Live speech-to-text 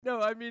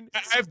no, I mean,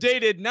 I've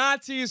dated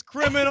Nazis,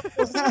 criminals.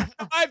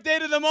 I've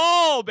dated them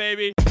all,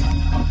 baby.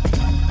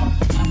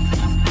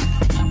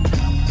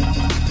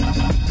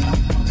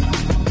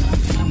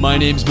 My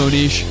name's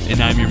Monish,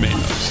 and I'm your main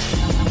host.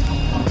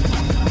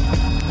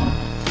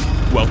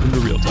 Welcome to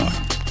Real Talk.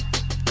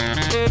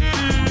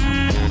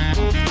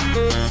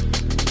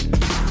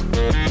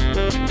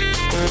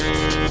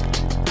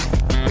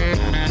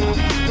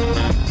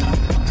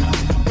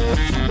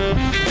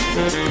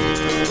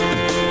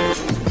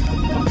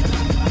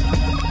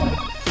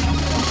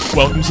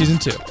 Welcome to Season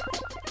 2.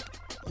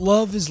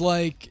 Love is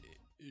like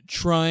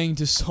trying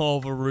to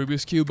solve a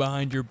Rubik's Cube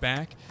behind your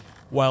back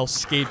while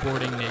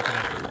skateboarding naked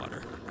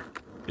underwater.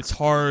 It's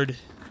hard,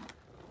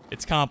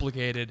 it's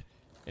complicated,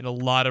 and a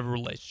lot of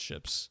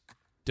relationships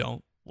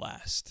don't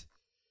last.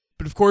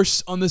 But of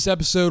course, on this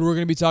episode, we're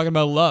going to be talking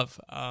about love,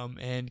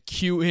 and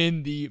cue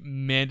in the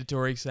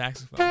mandatory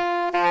saxophone.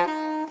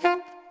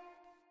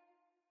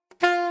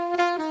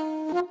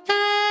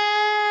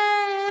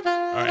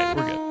 All right,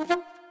 we're good.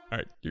 All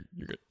right, you're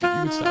good. You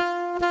can stop.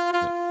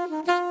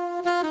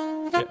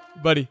 Yeah,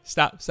 buddy,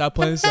 stop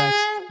playing the sax.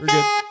 We're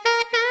good.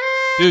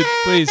 Dude,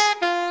 please.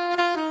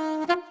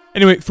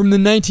 Anyway, from the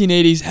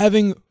 1980s,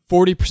 having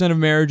 40% of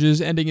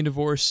marriages ending in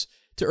divorce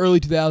to early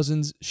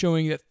 2000s,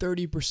 showing that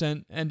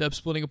 30% end up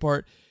splitting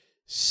apart,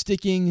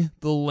 sticking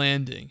the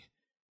landing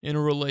in a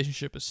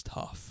relationship is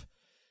tough.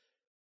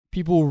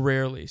 People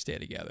rarely stay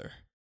together.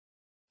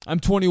 I'm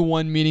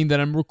 21, meaning that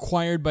I'm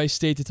required by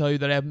state to tell you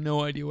that I have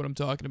no idea what I'm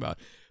talking about,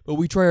 but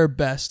we try our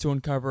best to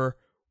uncover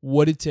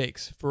what it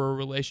takes for a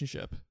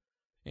relationship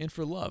and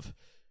for love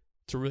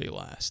to really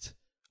last.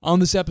 On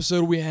this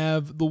episode, we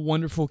have the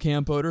wonderful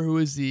Cam Potter, who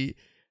is the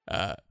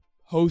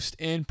host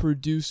and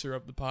producer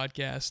of the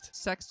podcast.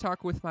 Sex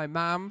Talk with My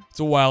Mom. It's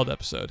a wild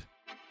episode.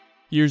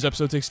 Here's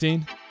episode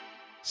 16,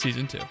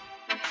 Season 2.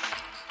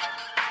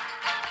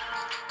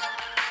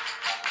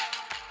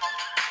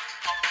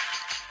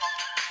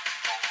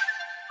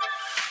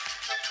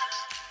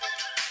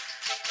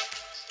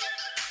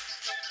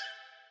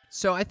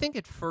 So I think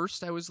at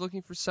first I was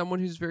looking for someone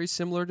who's very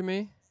similar to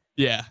me.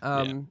 Yeah.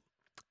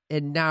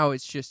 And now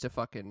it's just a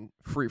fucking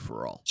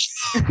free-for-all.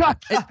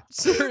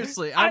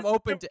 Seriously, I'm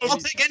open to I'll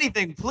take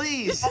anything,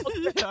 please.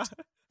 Yeah.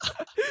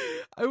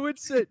 I would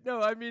say,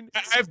 no, I mean...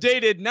 I've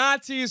dated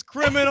Nazis,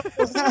 criminals.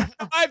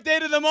 I've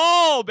dated them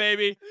all,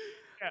 baby.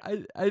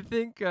 I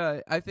think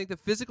the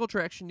physical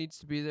attraction needs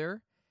to be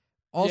there.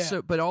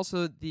 Also, but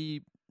also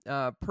the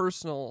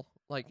personal,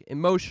 like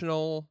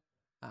emotional,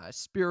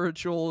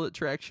 spiritual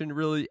attraction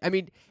really... I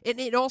mean,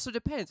 it also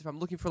depends if I'm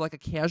looking for like a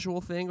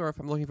casual thing or if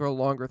I'm looking for a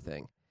longer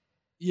thing.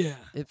 Yeah.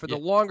 And for the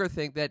longer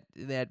thing, that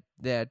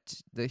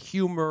the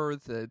humor,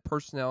 the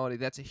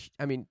personality,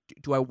 I mean,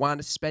 do I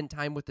want to spend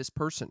time with this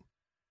person?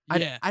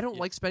 I don't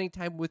like spending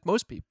time with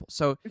most people,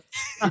 so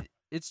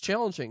it's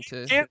challenging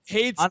to. Cam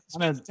hates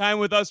spending time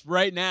with us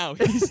right now.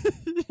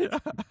 Yeah.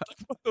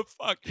 What the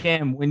fuck?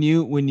 Cam, when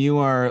you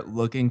are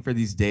looking for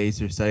these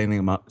dates or setting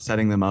them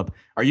up,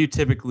 are you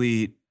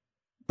typically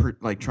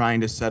like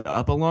trying to set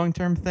up a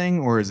long-term thing,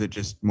 or is it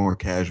just more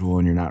casual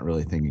and you're not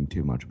really thinking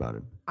too much about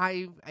it?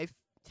 I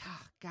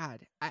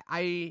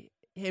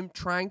am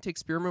trying to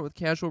experiment with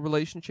casual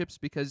relationships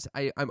because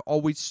I'm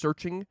always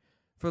searching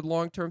for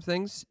long-term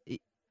things,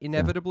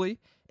 inevitably,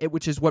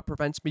 which is what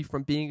prevents me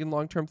from being in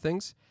long-term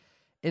things.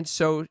 And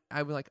so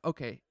I'm like,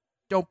 okay,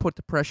 don't put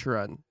the pressure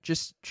on.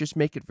 Just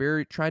make it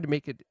try to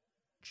make it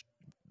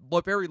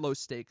very low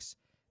stakes.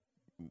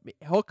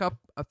 Hook up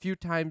a few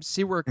times,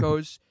 see where it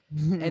goes,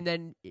 and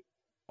then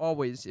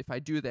always, if I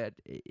do that,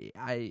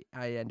 I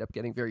end up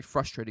getting very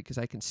frustrated because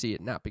I can see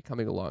it not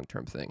becoming a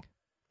long-term thing.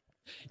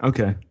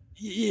 Okay.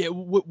 Yeah,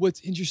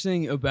 what's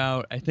interesting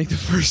about, I think the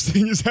first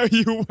thing is how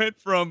you went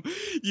from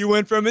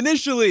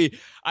initially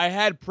I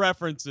had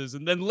preferences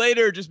and then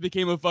later just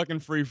became a fucking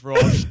free-for-all,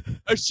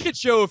 a shit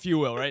show, if you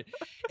will, right?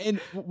 And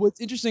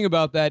what's interesting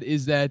about that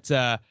is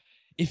that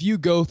if you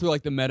go through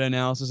like the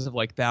meta-analysis of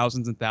like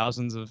thousands and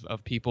thousands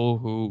of people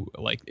who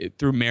like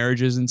through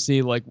marriages and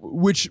see like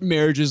which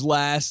marriages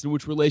last and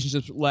which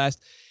relationships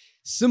last,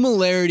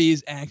 similarity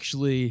is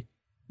actually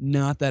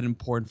not that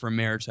important for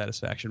marriage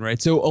satisfaction, right?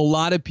 So a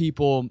lot of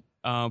people,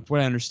 from what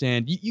I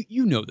understand,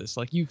 you know this,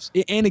 like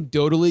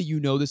anecdotally, you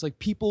know this, like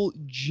people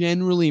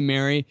generally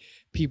marry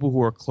people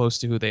who are close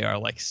to who they are,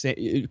 like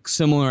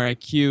similar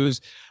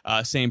IQs,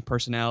 same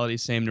personality,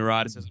 same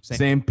neuroticism,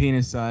 same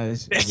penis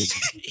size.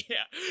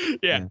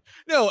 yeah.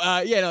 No,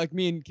 like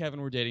me and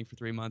Kevin were dating for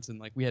 3 months and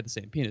like we had the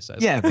same penis size.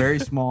 Yeah, very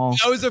small.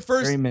 That was the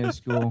first, very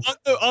minuscule.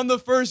 On the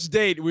first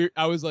date,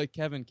 I was like,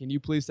 Kevin, can you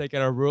please take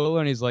out a ruler?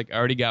 And he's like, I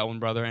already got one,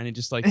 brother. And he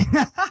just like,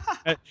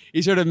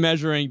 he started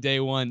measuring day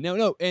one.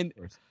 No, and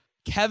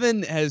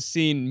Kevin has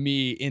seen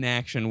me in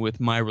action with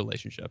my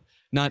relationship.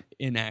 Not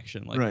in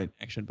action, like right.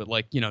 action, but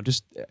like,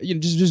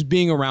 just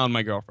being around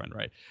my girlfriend,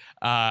 right?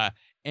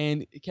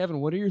 And Kevin,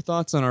 what are your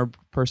thoughts on our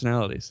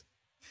personalities?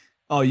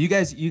 Oh, you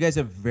guys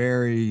have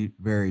very,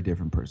 very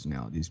different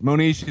personalities.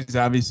 Monish is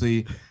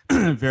obviously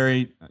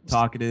very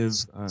talkative,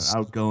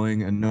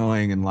 outgoing,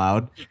 annoying, and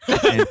loud.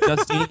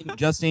 And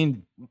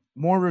Justine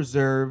more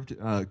reserved,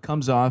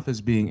 comes off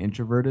as being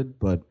introverted,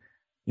 but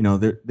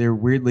they're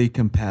weirdly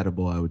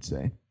compatible, I would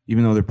say,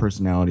 even though their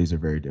personalities are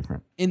very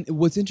different. And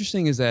what's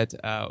interesting is that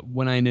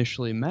when I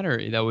initially met her,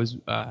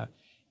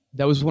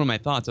 that was one of my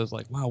thoughts. I was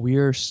like, wow,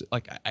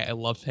 like, I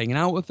love hanging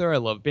out with her. I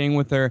love being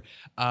with her.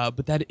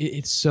 But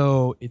it's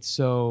so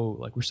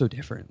like, we're so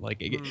different. Like,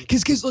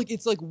 cause like,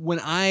 it's like when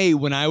I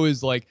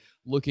was like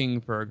looking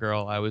for a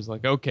girl, I was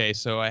like, okay,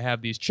 so I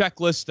have these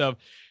checklists of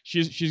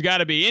she's got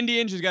to be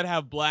Indian. She's got to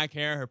have black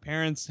hair. Her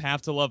parents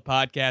have to love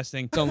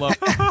podcasting. Don't love.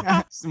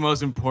 It's the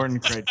most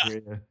important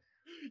criteria.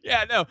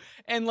 Yeah, no.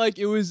 And like,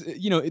 it was,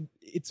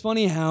 it's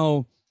funny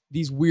how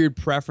these weird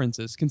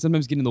preferences can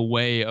sometimes get in the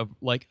way of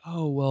like,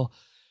 oh, well,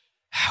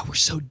 we're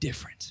so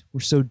different.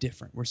 We're so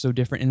different. We're so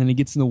different. And then it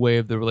gets in the way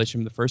of the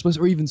relationship in the first place,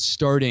 or even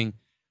starting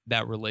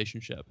that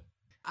relationship.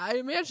 I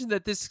imagine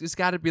that this has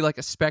got to be like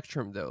a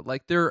spectrum, though.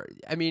 Like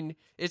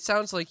it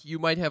sounds like you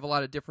might have a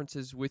lot of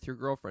differences with your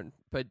girlfriend,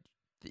 but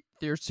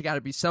there's got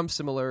to be some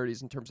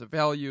similarities in terms of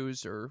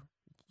values or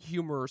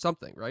humor or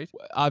something, right?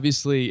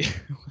 Obviously,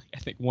 I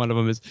think one of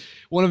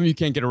them you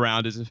can't get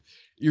around is if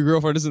your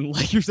girlfriend doesn't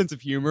like your sense of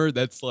humor.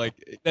 That's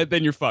like that.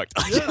 Then you're fucked.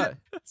 Yeah.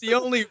 It's the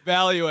only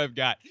value I've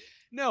got.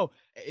 No,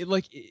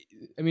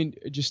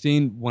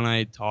 Justine, when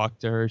I talk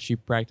to her, she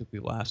practically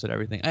laughs at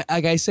everything.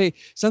 I say,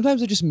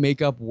 sometimes I just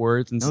make up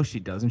words. And no,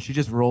 she doesn't. She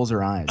just rolls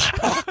her eyes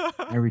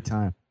every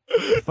time.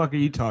 What the fuck are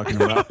you talking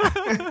about?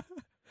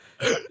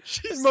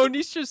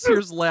 Moniz just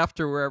hears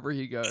laughter wherever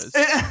he goes.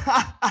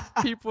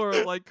 People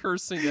are like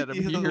cursing at him.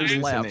 He hears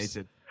laughs.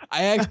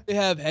 I actually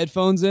have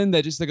headphones in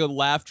that just like a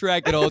laugh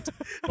track at all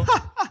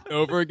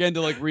over again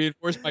to like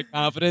reinforce my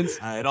confidence.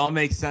 It all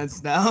makes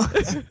sense now.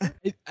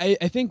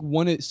 I think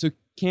so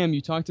Cam,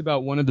 you talked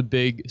about one of the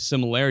big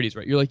similarities,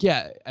 right? You're like,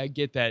 yeah, I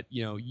get that,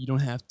 you don't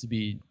have to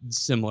be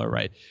similar,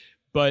 right?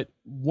 But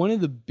one of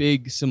the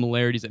big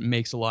similarities that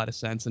makes a lot of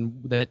sense and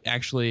that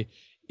actually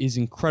is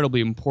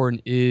incredibly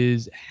important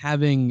is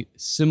having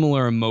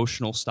similar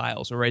emotional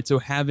styles, all right? So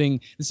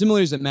having the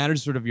similarities that matter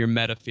is sort of your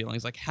meta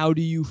feelings. Like, how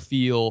do you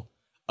feel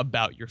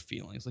about your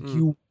feelings? Like,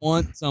 you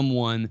want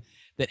someone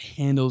that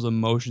handles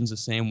emotions the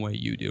same way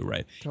you do,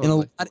 right?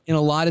 Totally. In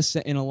a lot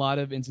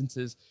of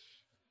instances,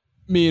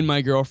 me and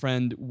my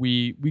girlfriend,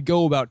 we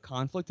go about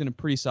conflict in a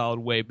pretty solid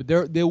way, but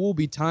there will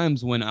be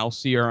times when I'll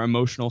see our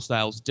emotional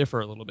styles differ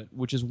a little bit,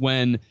 which is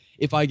when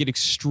if I get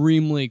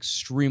extremely,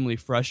 extremely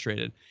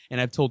frustrated, and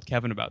I've told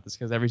Kevin about this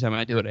because every time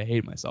I do it, I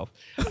hate myself.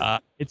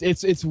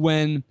 It's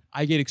when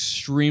I get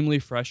extremely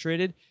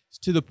frustrated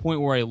to the point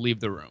where I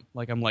leave the room.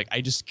 Like, I'm like, I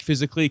just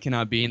physically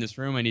cannot be in this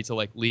room. I need to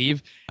like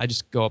leave. I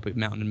just go up a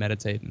mountain and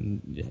meditate.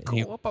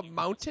 Go up a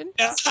mountain?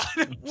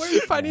 Where are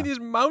you finding these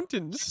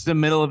mountains? It's the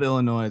middle of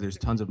Illinois. There's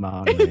tons of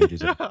mountain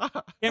ranges.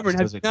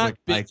 Cameron,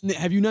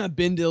 have you not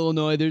been to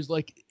Illinois? There's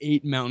like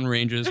 8 mountain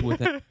ranges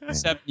with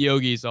 7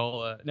 yogis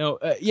all.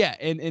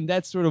 And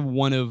that's sort of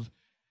one of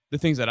the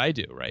things that I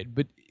do, right?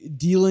 But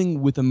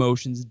dealing with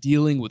emotions,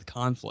 dealing with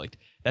conflict,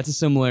 that's a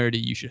similarity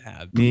you should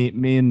have.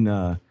 Me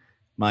and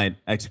my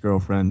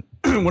ex-girlfriend,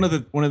 one of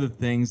the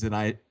things that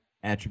I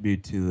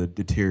attribute to the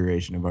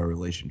deterioration of our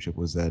relationship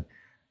was that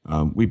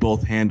we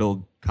both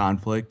handled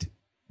conflict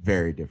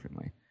very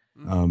differently,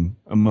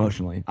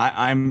 emotionally.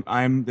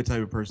 I'm the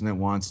type of person that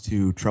wants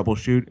to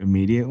troubleshoot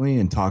immediately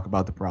and talk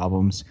about the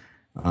problems,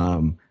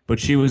 but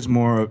she was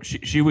more.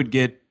 She would,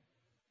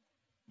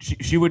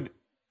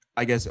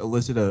 I guess,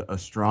 elicit a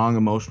strong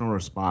emotional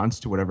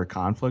response to whatever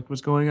conflict was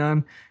going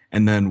on,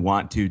 and then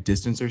want to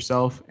distance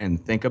herself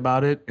and think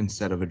about it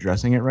instead of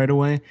addressing it right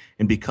away.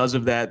 And because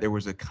of that, there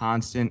was a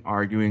constant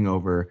arguing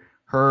over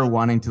her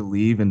wanting to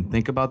leave and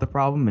think about the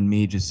problem, and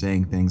me just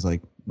saying things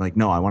like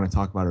no, I want to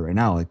talk about it right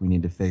now. Like, we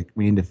need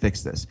to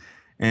fix this.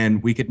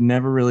 And we could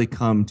never really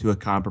come to a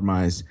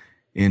compromise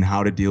in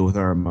how to deal with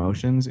our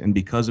emotions. And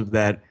because of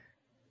that,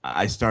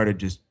 I started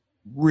just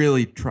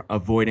really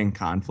avoiding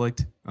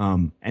conflict.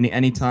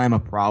 Anytime a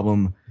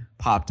problem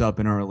popped up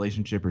in our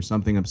relationship or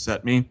something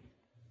upset me,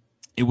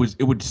 it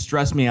would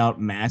stress me out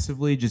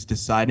massively, just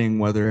deciding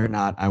whether or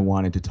not I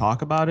wanted to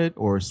talk about it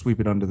or sweep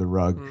it under the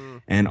rug.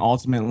 And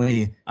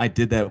ultimately, I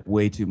did that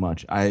way too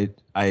much. I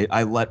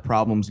let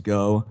problems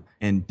go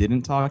and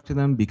didn't talk to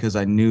them because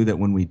I knew that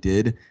when we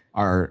did,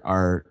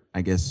 the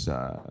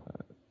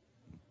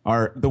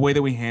way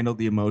that we handled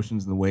the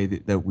emotions and the way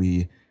that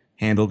we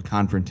handled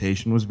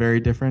confrontation was very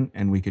different,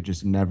 and we could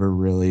just never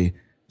really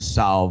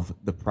solve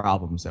the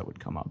problems that would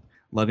come up.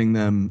 Letting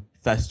them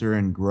fester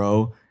and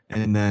grow,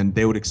 and then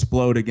they would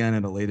explode again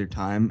at a later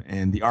time,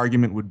 and the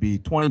argument would be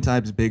 20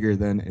 times bigger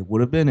than it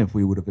would have been if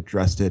we would have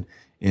addressed it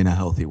in a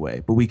healthy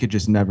way. But we could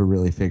just never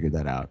really figure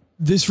that out.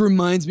 This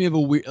reminds me of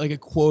a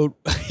quote.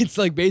 It's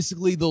like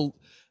basically the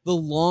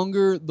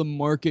longer the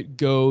market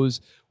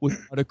goes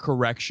without a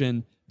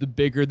correction, the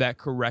bigger that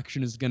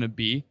correction is going to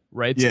be,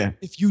 right? Yeah. So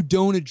if you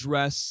don't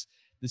address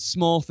the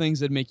small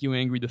things that make you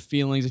angry, the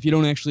feelings, if you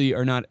don't actually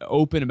are not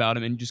open about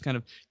them and just kind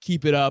of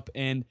keep it up,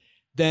 and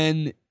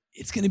then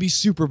it's going to be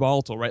super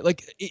volatile, right?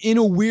 Like, in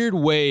a weird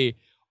way,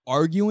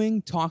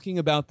 talking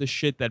about the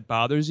shit that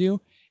bothers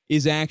you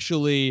is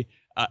actually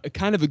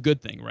kind of a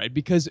good thing, right?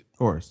 Because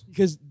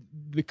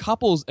the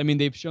couples, I mean,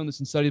 they've shown this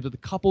in studies, but the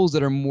couples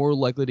that are more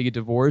likely to get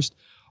divorced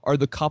are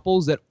the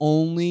couples that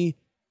only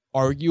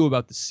argue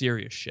about the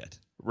serious shit,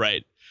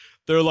 right?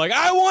 They're like,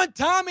 I want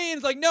Tommy, and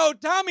it's like, no,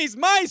 Tommy's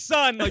my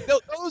son. Like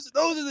those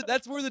are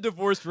that's where the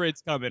divorce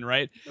rates come in,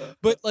 right?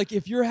 But like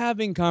if you're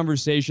having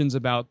conversations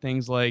about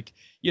things like,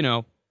 you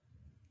know,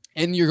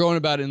 and you're going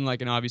about it in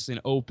like obviously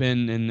an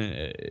open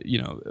and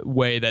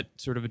way that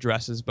sort of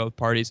addresses both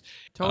parties.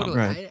 Totally,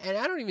 Right. and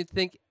I don't even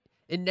think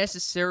it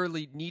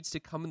necessarily needs to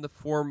come in the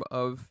form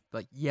of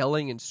like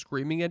yelling and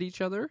screaming at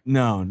each other.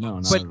 No,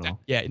 not But- at all.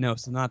 Yeah, no,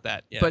 so not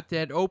that. Yeah. But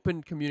that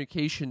open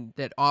communication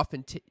that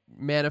often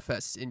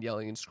manifests in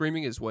yelling and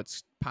screaming is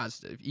what's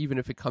positive, even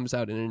if it comes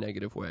out in a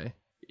negative way.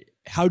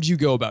 How'd you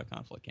go about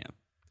conflict, Cam?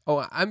 Oh,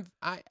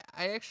 I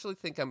actually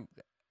think I'm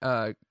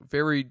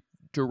very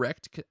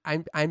direct. I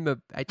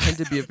tend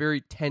to be a very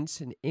tense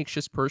and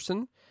anxious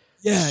person.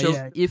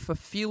 So if a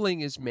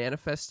feeling is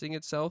manifesting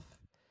itself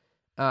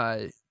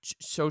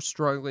so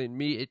strongly in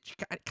me, it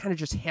kind of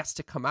just has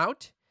to come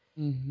out.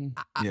 Mm-hmm.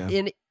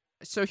 And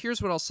so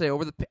here's what I'll say.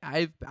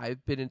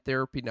 I've been in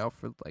therapy now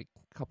for like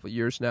a couple of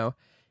years now,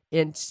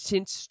 and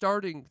since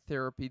starting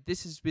therapy,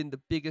 this has been the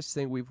biggest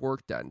thing we've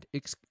worked on.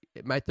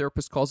 My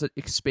therapist calls it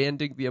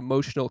expanding the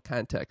emotional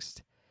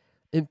context.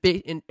 And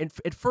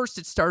at first,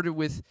 it started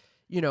with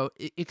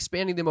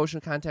expanding the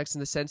emotional context in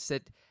the sense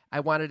that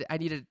I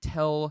needed to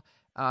tell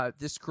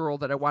this girl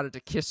that I wanted to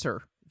kiss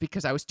her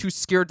because I was too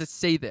scared to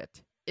say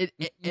that.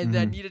 And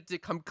then needed to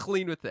come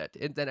clean with it,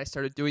 and then I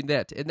started doing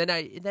that, and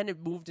then it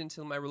moved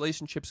into my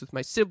relationships with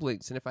my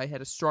siblings. And if I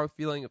had a strong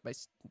feeling if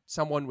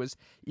someone was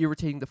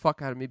irritating the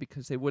fuck out of me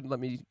because they wouldn't let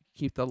me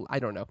keep I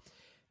don't know,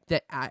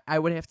 that I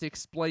would have to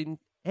explain,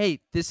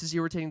 hey, this is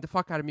irritating the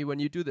fuck out of me when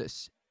you do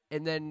this.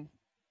 And then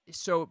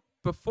so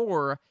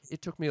before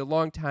it took me a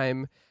long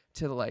time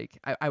to like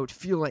I would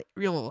feel like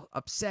real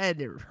upset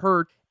or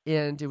hurt,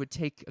 and it would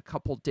take a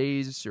couple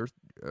days or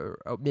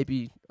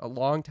maybe a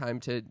long time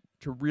to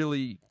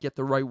really get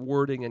the right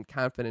wording and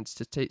confidence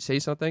to say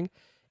something,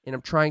 and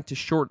I'm trying to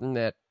shorten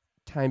that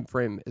time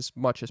frame as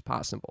much as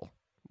possible.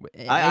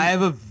 I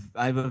have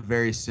a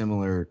very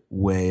similar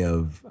way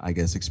of, I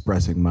guess,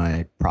 expressing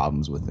my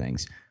problems with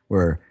things,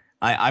 where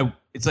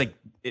it's like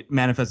it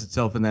manifests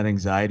itself in that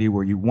anxiety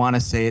where you want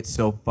to say it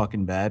so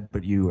fucking bad,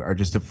 but you are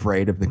just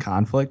afraid of the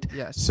conflict.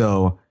 Yes.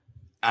 So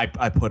I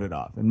put it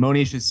off. And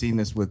Monish has seen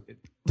this with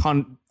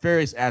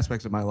various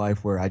aspects of my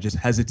life where I just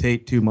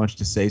hesitate too much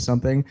to say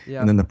something,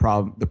 and then the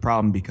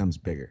problem becomes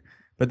bigger.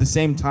 But at the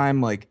same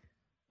time, like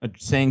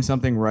saying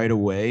something right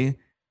away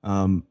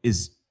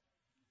is,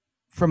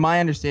 from my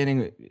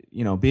understanding,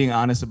 being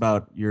honest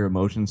about your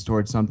emotions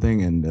towards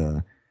something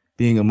and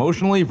being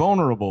emotionally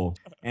vulnerable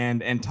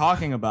and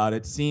talking about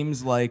it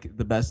seems like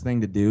the best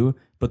thing to do.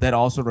 But that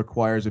also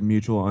requires a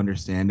mutual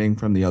understanding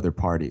from the other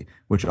party,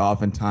 which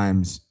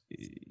oftentimes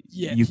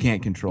you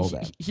can't control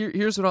that.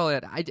 Here's what I'll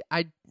add.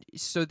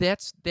 So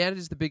that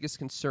is the biggest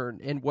concern,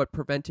 and what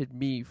prevented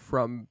me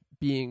from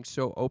being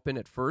so open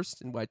at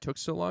first, and why it took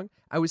so long.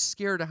 I was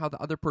scared of how the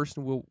other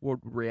person would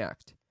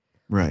react.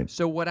 Right.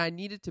 So what I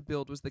needed to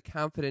build was the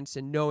confidence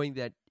in knowing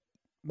that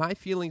my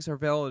feelings are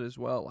valid as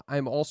well.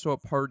 I'm also a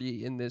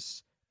party in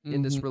this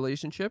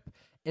relationship,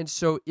 and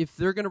so if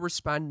they're going to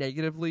respond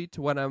negatively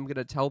to what I'm going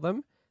to tell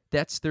them,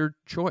 that's their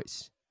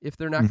choice. If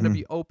they're not going to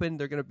be open,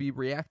 they're going to be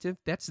reactive.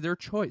 That's their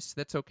choice.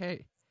 That's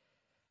okay.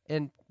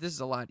 And this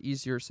is a lot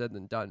easier said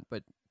than done,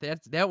 but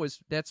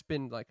that's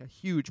been like a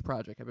huge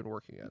project I've been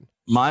working on.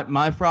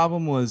 My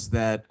problem was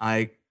that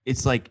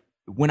it's like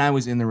when I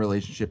was in the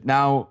relationship,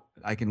 now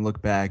I can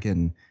look back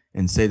and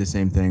say the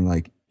same thing.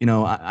 Like,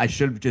 I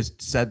should have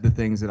just said the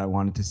things that I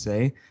wanted to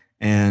say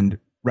and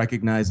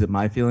recognize that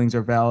my feelings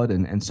are valid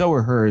and so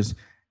are hers,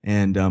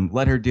 and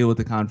let her deal with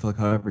the conflict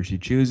however she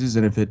chooses.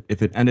 And if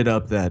it ended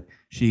up that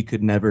she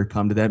could never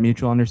come to that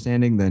mutual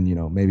understanding, then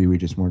maybe we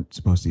just weren't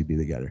supposed to be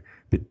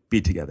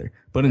together.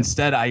 But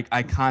instead,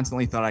 I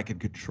constantly thought I could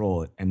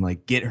control it and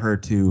like get her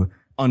to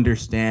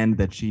understand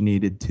that she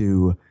needed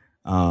to,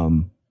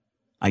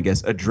 I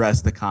guess,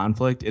 address the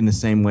conflict in the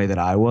same way that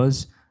I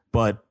was.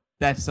 But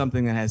that's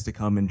something that has to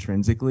come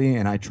intrinsically,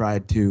 and I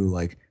tried to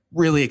like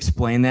really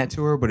explain that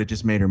to her, but it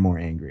just made her more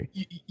angry.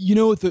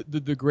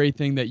 The great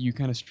thing that you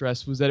kind of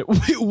stressed was that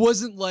it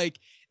wasn't like,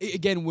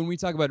 again, when we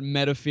talk about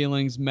meta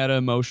feelings, meta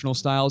emotional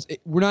styles,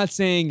 we're not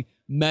saying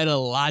meta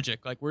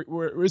logic. Like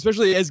we're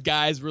especially as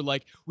guys, we're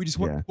like, we just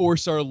want to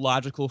force our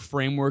logical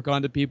framework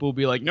onto people,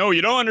 be like, no,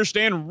 you don't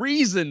understand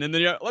reason, and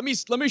then let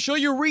me show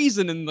you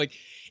reason. And like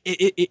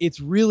it's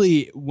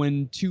really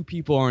when two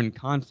people are in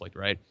conflict,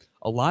 right?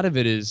 A lot of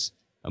it is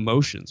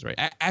emotions, right?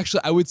 Actually,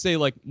 I would say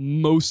like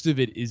most of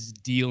it is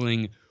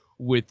dealing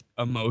with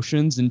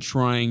emotions and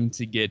trying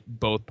to get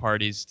both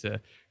parties to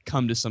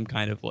come to some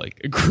kind of like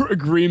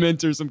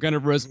agreement or some kind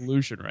of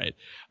resolution, right?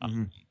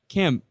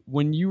 Cam,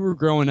 when you were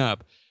growing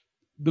up,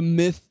 the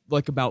myth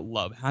like about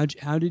love, how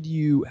did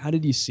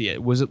you see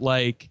it? Was it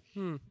like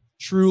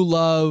true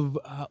love,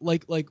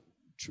 like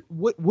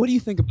what do you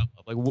think about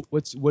love?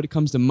 Like, what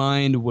comes to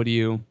mind? What do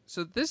you?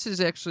 So this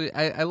is actually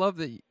I love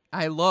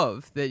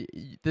that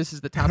this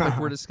is the topic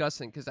we're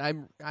discussing, because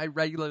I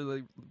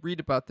regularly read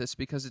about this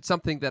because it's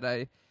something that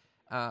I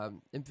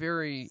am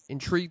very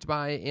intrigued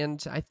by,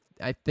 and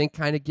I think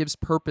kind of gives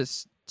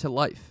purpose to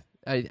life.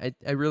 I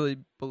really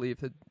believe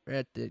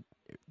that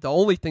the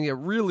only thing that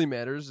really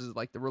matters is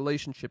like the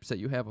relationships that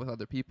you have with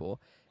other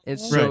people. And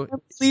so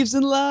believes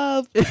in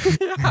love.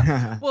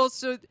 Yeah. Well,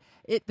 so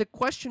the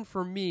question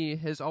for me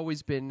has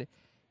always been,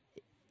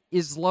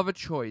 is love a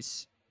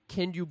choice?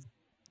 Can you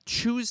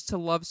choose to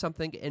love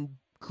something and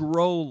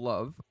grow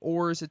love,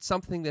 or is it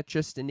something that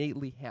just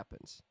innately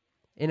happens?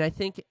 And I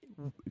think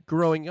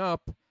growing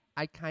up,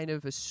 I kind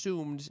of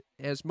assumed,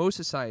 as most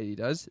society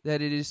does,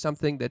 that it is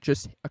something that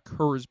just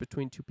occurs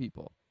between two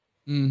people.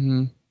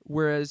 Mm-hmm.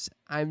 Whereas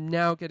I'm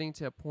now getting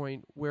to a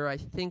point where I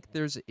think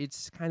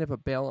it's kind of a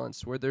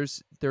balance where there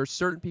are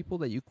certain people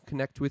that you can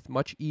connect with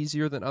much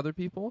easier than other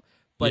people,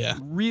 but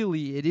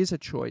really it is a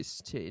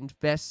choice to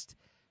invest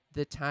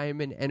the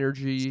time and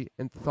energy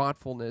and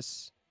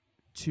thoughtfulness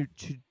to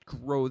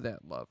grow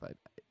that love.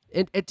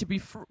 And to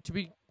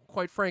be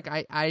quite frank,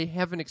 I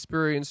haven't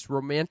experienced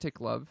romantic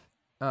love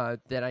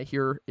that I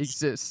hear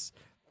exists.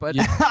 But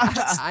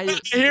I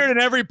hear it in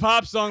every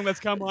pop song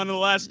that's come on in the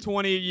last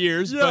 20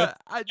 years. Yeah,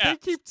 but, they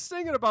keep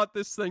singing about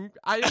this thing.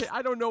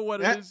 I don't know what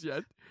it is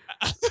yet.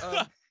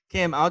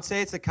 Cam, I would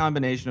say it's a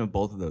combination of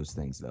both of those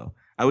things, though.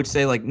 I would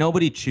say, like,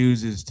 nobody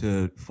chooses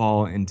to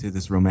fall into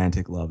this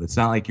romantic love. It's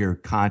not like you're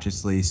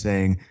consciously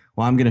saying,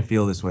 well, I'm going to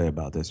feel this way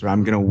about this, or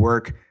I'm going to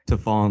work to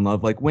fall in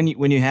love. Like, when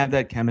you have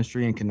that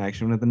chemistry and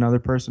connection with another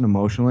person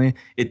emotionally,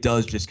 it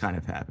does just kind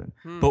of happen.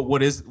 But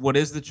what is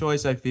the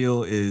choice, I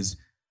feel, is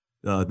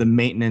the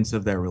maintenance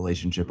of that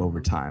relationship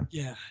over time.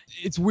 Yeah,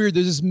 it's weird.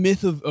 There's this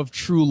myth of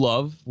true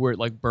love where it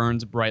like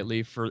burns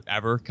brightly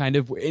forever, kind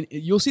of. And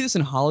you'll see this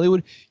in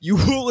Hollywood. You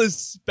will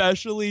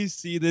especially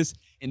see this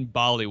in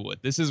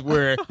Bollywood. This is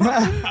where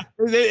I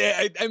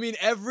mean,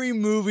 every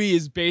movie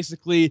is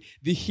basically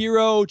the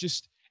hero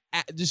just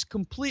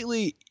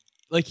completely,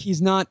 like,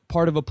 he's not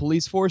part of a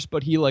police force,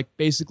 but he like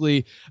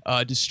basically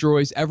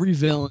destroys every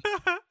villain.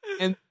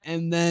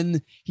 And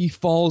then he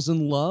falls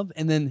in love,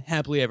 and then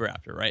happily ever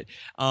after, right?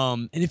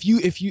 And if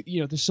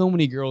you there's so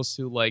many girls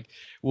who like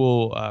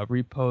will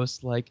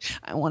repost like,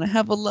 I want to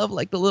have a love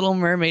like the Little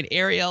Mermaid,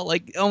 Ariel,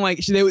 like, oh my,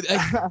 they would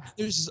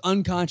there's this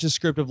unconscious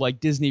script of like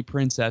Disney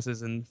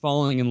princesses and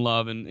falling in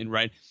love and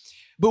right.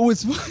 But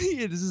what's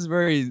funny, this is a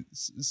very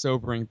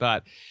sobering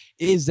thought,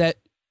 is that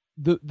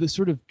the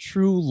sort of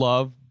true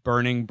love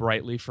burning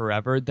brightly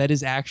forever, that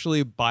is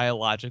actually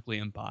biologically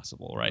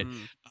impossible, right?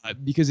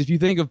 Because if you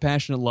think of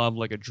passionate love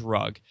like a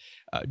drug,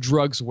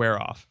 drugs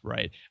wear off,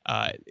 right?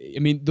 I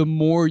mean, the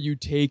more you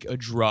take a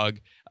drug,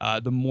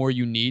 the more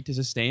you need to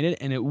sustain it,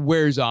 and it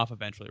wears off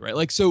eventually, right?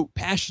 Like, so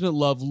passionate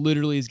love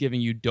literally is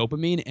giving you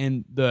dopamine,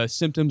 and the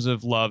symptoms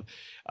of love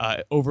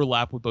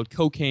overlap with both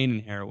cocaine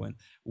and heroin,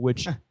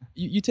 which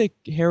you take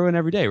heroin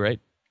every day, right,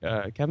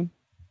 Kevin?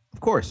 Of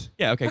course.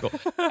 Yeah, okay, cool.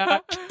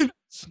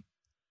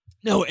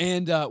 No,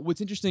 and what's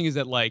interesting is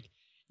that, like,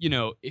 you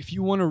know, if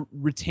you want to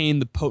retain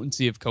the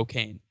potency of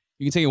cocaine,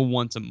 you can take it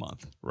once a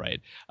month,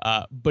 right?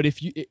 But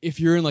if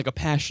you're in like a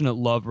passionate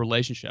love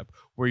relationship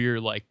where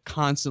you're like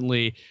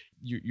constantly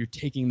you're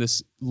taking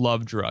this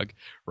love drug,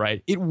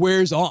 right? It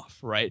wears off,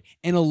 right?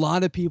 And a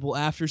lot of people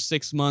after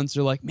 6 months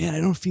are like, man, I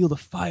don't feel the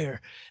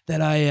fire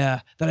that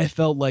I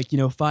felt like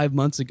 5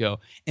 months ago.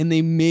 And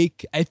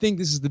I think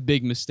this is the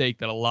big mistake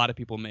that a lot of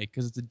people make,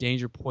 because it's a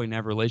danger point in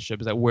every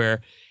relationship, is that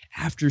where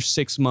after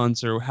 6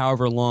 months or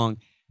however long,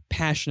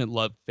 passionate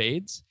love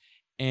fades.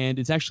 And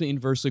it's actually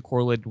inversely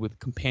correlated with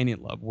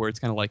companion love, where it's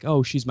kind of like,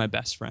 oh, she's my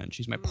best friend,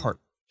 she's my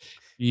partner,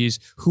 she's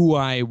who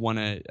I want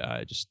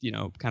to just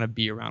kind of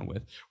be around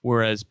with.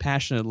 Whereas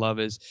passionate love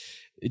is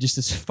just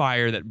this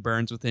fire that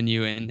burns within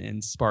you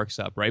and sparks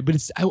up, right?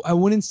 But I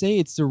wouldn't say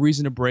it's the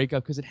reason to break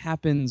up, because it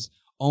happens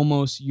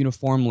almost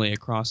uniformly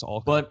across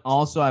all. But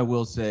also, I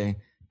will say,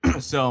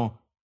 so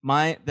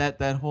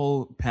that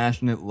whole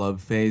passionate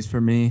love phase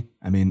for me,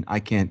 I mean, I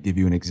can't give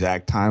you an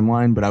exact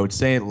timeline, but I would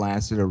say it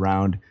lasted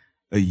around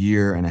a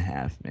year and a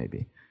half,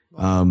 maybe.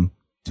 Wow.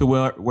 To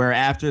where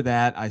after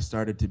that, I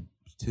started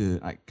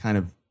to kind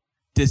of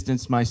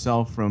distance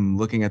myself from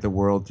looking at the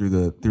world through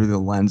the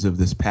lens of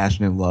this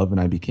passionate love, and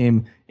I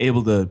became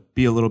able to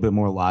be a little bit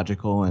more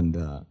logical, and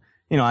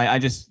I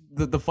just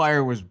the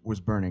fire was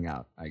burning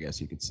out, I guess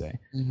you could say.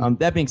 Mm-hmm.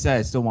 That being said,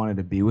 I still wanted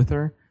to be with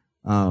her.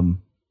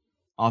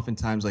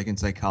 Oftentimes, like in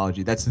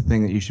psychology, that's the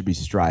thing that you should be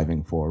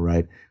striving for,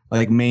 right?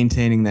 Like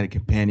maintaining that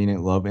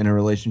companionate love in a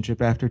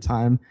relationship after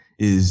time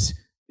is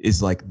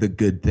like the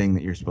good thing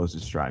that you're supposed to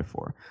strive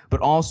for.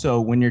 But also,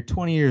 when you're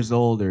 20 years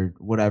old or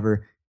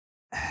whatever,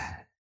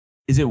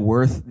 is it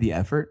worth the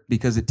effort?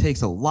 Because it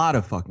takes a lot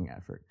of fucking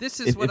effort. This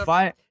is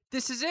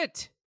This is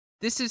it.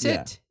 This is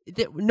it.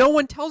 No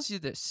one tells you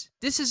this.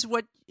 This is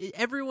what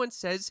everyone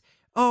says.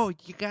 Oh,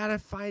 you gotta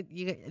find.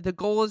 The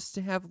goal is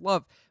to have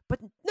love, but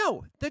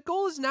no, the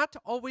goal is not to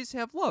always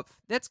have love.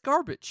 That's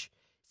garbage.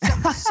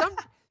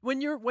 when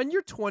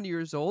you're 20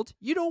 years old,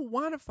 you don't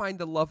want to find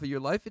the love of your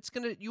life.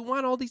 You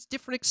want all these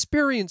different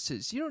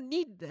experiences. You don't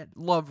need that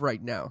love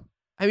right now.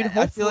 I mean,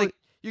 I feel like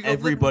you're gonna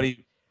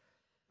everybody.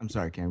 I'm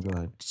sorry, Cam. Go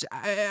ahead.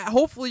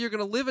 hopefully you're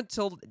going to live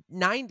until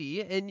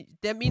 90, and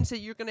that means that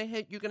you're going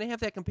to have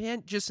that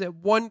that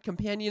one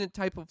companion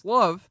type of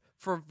love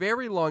for a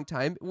very long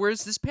time.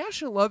 Whereas this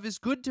passionate love is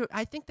good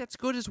I think that's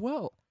good as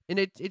well, and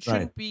it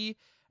shouldn't be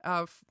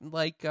it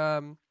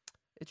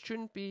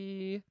shouldn't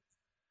be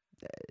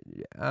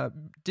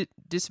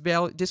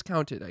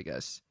discounted, I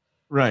guess.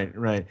 Right.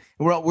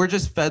 We're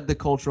just fed the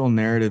cultural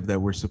narrative that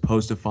we're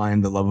supposed to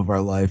find the love of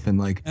our life, and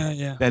like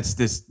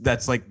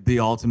that's like the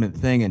ultimate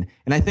thing, and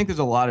I think there's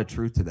a lot of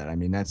truth to that. I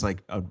mean, that's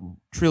like a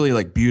truly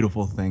like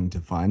beautiful thing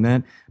to find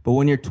that. But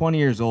when you're 20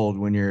 years old,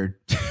 when you're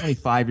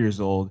 25 years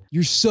old,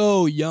 you're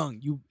so young.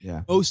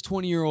 Most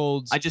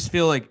 20-year-olds. I just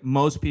feel like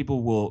most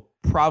people will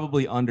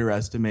probably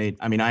underestimate.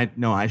 I mean, I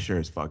know I sure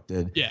as fuck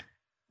did. Yeah.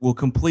 Will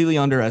completely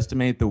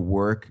underestimate the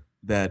work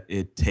that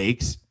it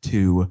takes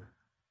to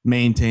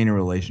maintain a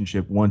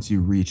relationship once you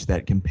reach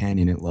that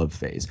companionate love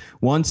phase.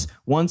 Once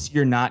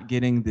you're not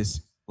getting this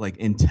like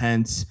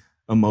intense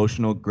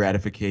emotional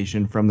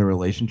gratification from the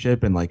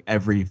relationship, and like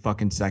every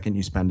fucking second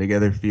you spend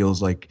together feels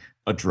like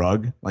a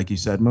drug, like you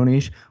said,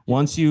 Monish.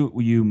 Once you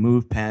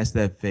move past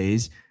that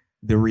phase,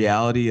 the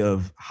reality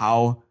of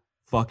how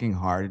fucking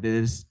hard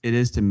it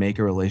is to make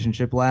a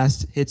relationship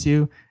last hits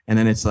you, and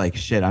then it's like,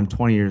 shit, I'm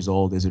 20 years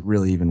old. Is it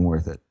really even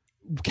worth it?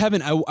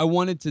 Kevin, I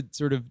wanted to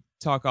sort of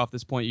talk off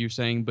this point you're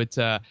saying, but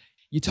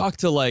you talked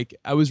to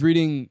I was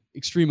reading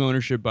Extreme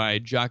Ownership by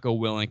Jocko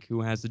Willink,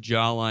 who has a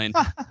jawline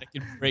that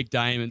can break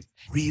diamonds.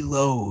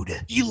 Reload,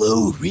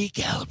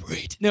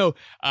 recalibrate. No,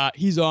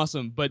 he's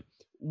awesome. But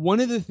one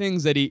of the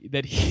things that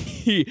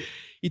he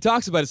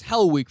talks about is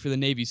Hell Week for the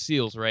Navy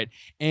SEALs, right?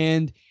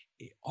 And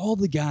all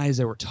the guys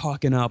that were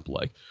talking up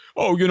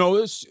all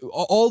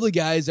the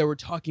guys that were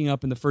talking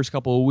up in the first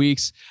couple of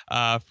weeks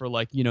for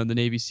the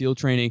Navy SEAL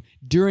training,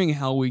 during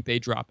Hell Week they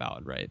drop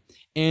out, right?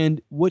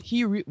 And what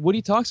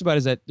he talks about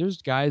is that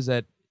there's guys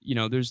that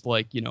there's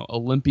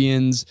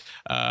Olympians,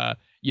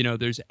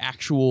 there's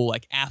actual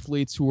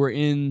athletes who are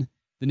in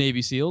the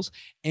Navy SEALs,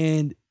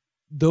 and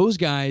those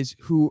guys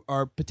who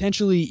are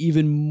potentially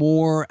even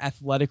more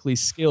athletically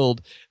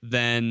skilled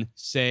than,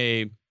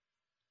 say,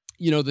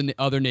 the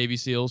other Navy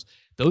SEALs,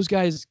 those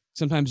guys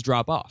sometimes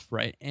drop off,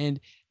 right? And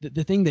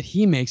the thing that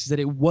he makes is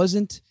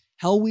that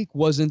Hell Week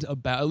wasn't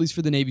about, at least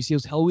for the Navy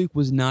SEALs, Hell Week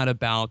was not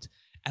about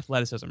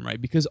athleticism, right?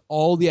 Because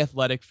all the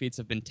athletic feats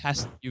have been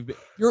tested.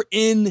 You're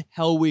in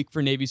Hell Week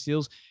for Navy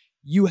SEALs,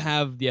 you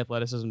have the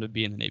athleticism to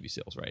be in the Navy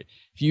SEALs, right?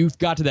 If you've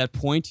got to that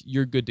point,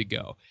 you're good to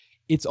go.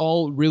 It's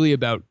all really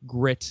about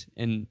grit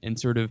and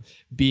sort of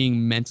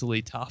being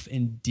mentally tough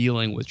and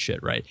dealing with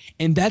shit, right?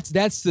 And that's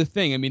the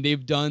thing. I mean,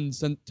 they've done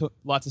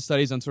lots of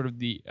studies on sort of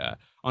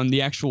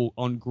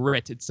on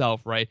grit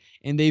itself, right?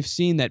 And they've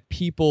seen that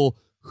people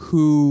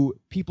who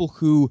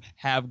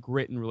have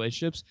grit in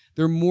relationships,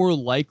 they're more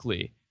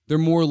likely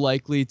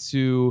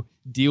to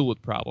deal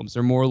with problems.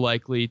 They're more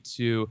likely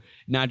to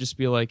not just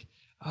be like,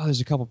 oh,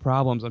 there's a couple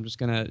problems, I'm just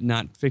going to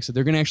not fix it.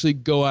 They're going to actually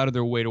go out of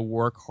their way to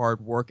work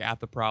hard, work at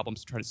the problems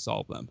to try to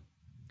solve them.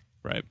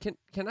 Right.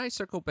 Can I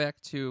circle back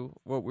to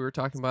what we were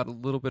talking about a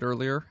little bit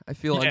earlier? I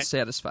feel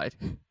unsatisfied.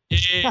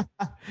 Yeah.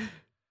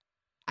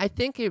 I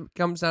think it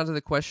comes down to the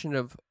question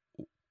of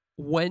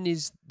when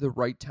is the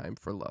right time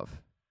for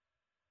love?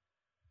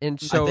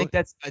 And so I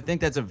think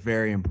that's a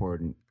very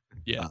important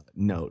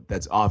note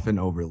that's often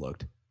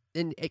overlooked.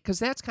 And because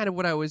that's kind of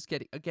what I was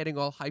getting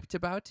all hyped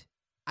about.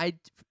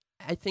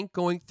 I think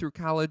going through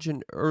college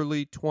in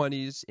early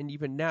 20s and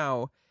even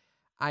now,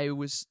 I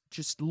was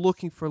just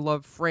looking for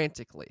love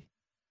frantically.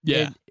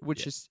 Yeah.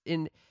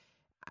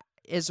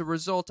 As a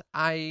result,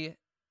 I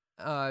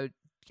kind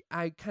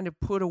of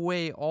put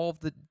away all of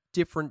the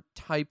different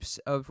types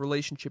of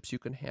relationships you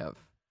can have.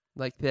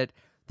 Like that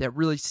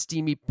really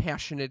steamy,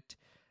 passionate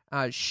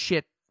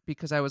shit,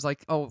 because I was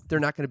like, oh, they're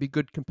not going to be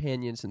good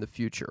companions in the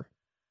future.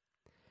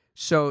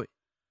 So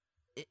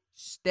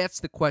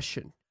that's the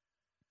question.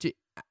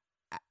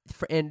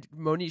 And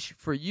Monish,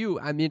 for you,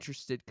 I'm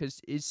interested, because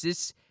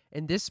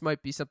this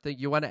might be something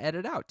you want to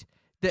edit out.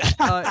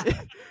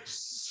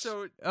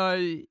 So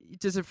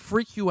does it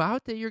freak you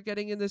out that you're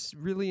getting in this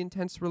really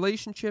intense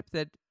relationship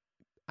that,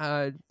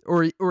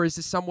 or is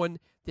this someone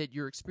that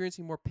you're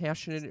experiencing more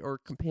passionate or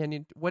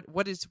companion?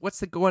 What's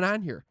the going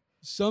on here?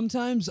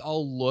 Sometimes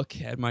I'll look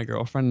at my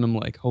girlfriend and I'm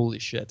like, holy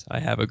shit, I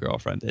have a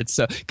girlfriend. It's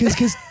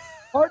because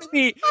part of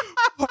me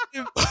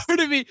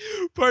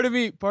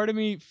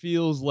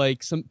feels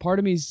like part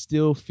of me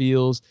still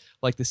feels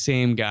like the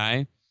same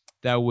guy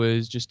that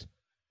was just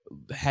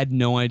had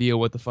no idea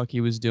what the fuck he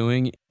was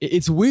doing.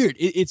 It's weird.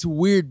 It's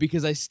weird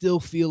because I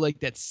still feel like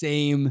that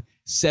same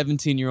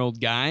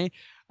 17-year-old guy.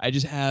 I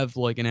just have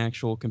like an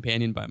actual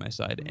companion by my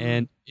side,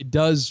 and it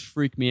does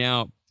freak me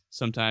out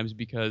sometimes,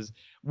 because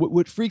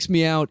what freaks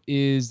me out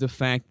is the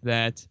fact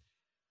that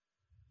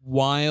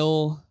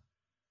while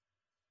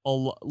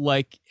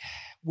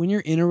when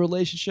you're in a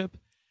relationship,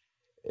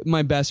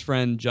 my best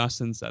friend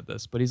Justin said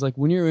this, but he's like,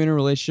 when you're in a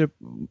relationship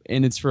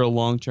and it's for a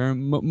long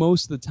term,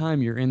 most of the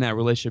time you're in that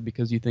relationship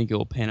because you think it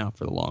will pan out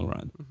for the long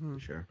run. Mm-hmm.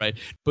 Sure. Right.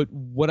 But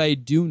what I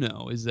do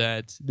know is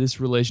that this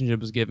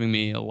relationship is giving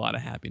me a lot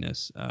of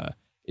happiness.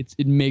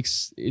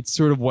 It's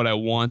sort of what I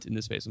want in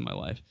this phase of my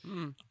life.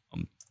 Mm.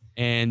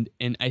 And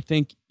I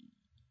think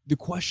the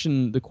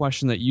question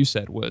that you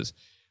said was,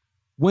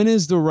 when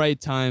is the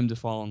right time to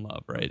fall in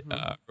love, right?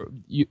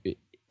 Mm-hmm.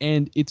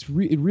 And it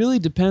really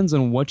depends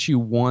on what you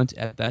want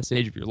at that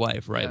stage of your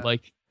life, right? Yeah.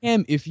 Like,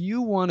 if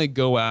you want to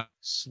go out,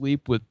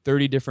 sleep with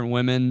 30 different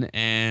women,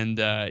 and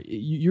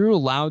you're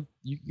allowed,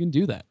 you can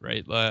do that,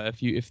 right?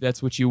 If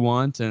that's what you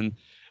want, and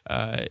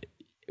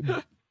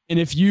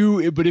if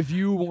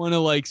you want to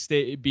like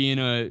be in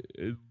a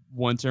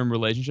one-term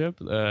relationship,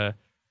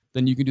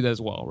 then you can do that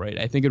as well, right?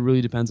 I think it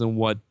really depends on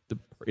what the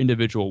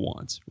individual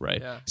wants, right?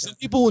 Yeah. Some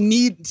people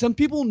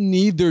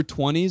need their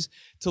 20s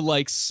to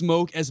like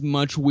smoke as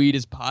much weed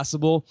as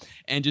possible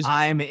and just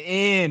I'm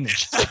in.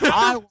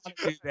 I want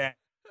to do that.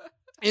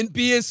 and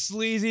be as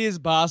sleazy as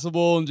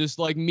possible and just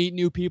like meet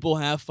new people,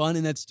 have fun,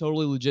 and that's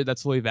totally legit.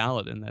 That's totally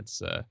valid, and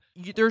that's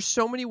There's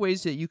so many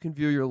ways that you can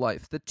view your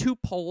life. The two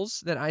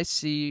poles that I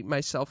see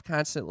myself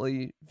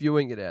constantly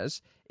viewing it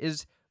as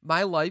is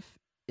my life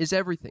is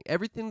everything.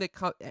 Everything that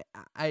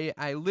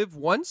I live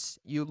once,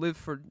 you live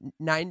for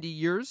 90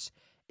 years,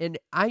 and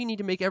I need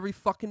to make every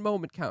fucking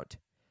moment count.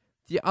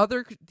 The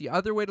other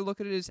way to look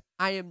at it is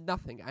I am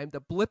nothing. I'm the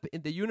blip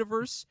in the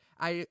universe.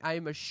 I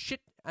am a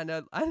shit on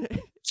a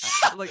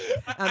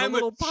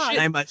little pond.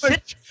 I'm a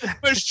shit.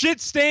 a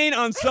shit stain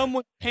on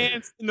someone's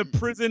pants in the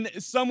prison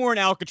somewhere in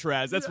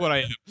Alcatraz. That's what I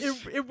am.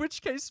 In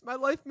which case, my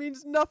life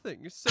means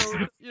nothing.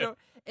 So,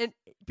 and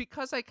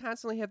because I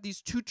constantly have these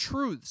two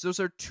truths, those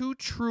are two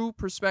true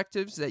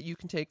perspectives that you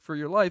can take for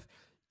your life.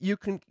 You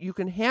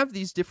can have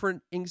these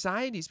different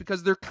anxieties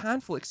because they're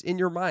conflicts in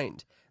your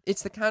mind.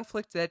 It's the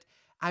conflict that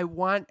I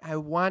want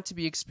to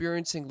be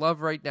experiencing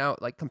love right now,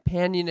 like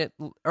companionate,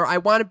 or I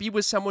want to be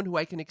with someone who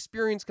I can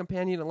experience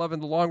companionate love in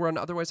the long run.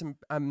 Otherwise,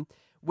 I'm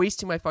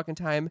wasting my fucking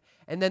time.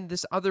 And then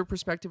this other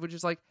perspective, which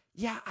is like,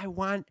 yeah, I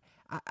want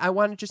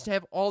to just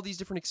have all these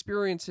different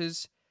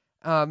experiences.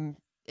 And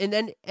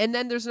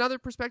then there's another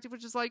perspective,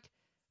 which is like,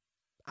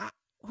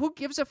 who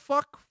gives a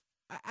fuck?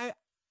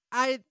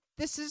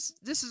 This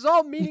is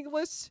all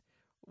meaningless.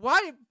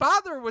 Why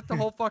bother with the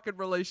whole fucking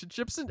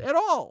relationships at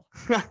all?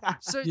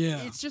 So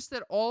It's just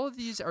that all of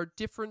these are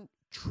different,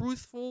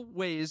 truthful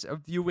ways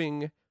of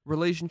viewing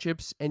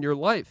relationships and your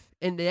life.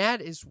 And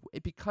that is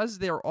because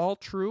they're all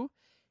true.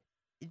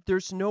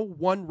 There's no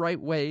one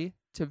right way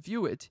to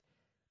view it.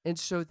 And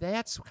so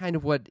that's kind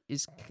of what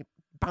is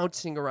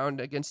bouncing around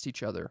against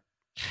each other.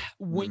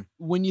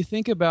 When you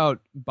think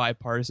about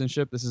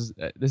bipartisanship, this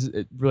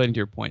is relating to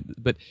your point,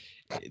 but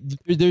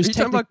there's Are you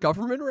talking about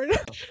government right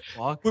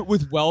now?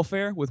 with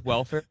welfare,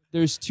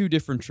 there's two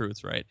different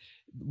truths, right?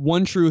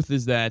 One truth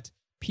is that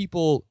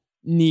people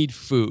need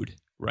food,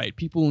 right?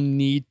 People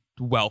need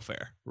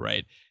welfare,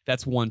 right?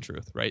 That's one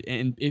truth, right?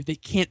 And if they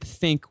can't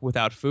think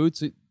without food,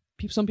 so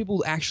some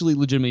people actually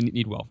legitimately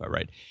need welfare,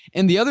 right?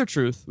 And the other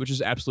truth, which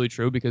is absolutely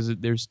true because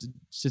there's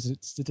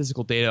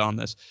statistical data on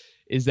this,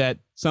 is that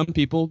some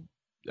people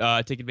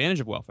take advantage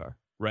of welfare,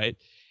 right?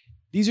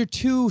 These are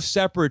two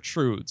separate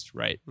truths,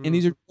 right? And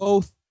these are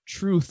both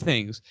true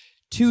things.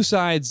 Two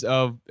sides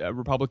of a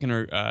Republican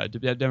or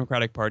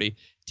Democratic Party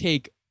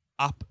take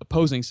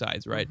opposing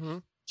sides, right? Mm-hmm.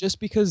 Just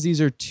because these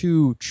are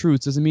two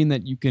truths doesn't mean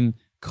that you can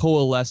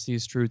coalesce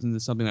these truths into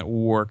something that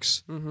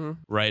works,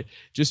 right?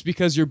 Just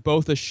because you're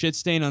both a shit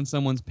stain on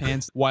someone's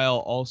pants while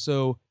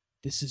also,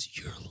 this is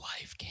your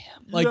life,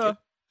 Cam. Like,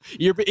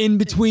 you're in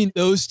between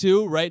those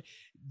two, right?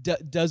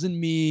 Doesn't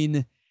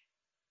mean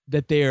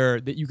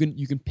that you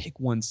can pick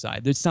one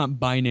side. It's not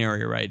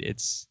binary, right?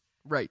 It's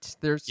right.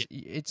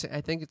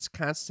 I think it's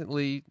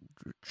constantly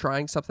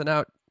trying something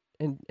out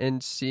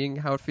and seeing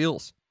how it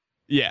feels.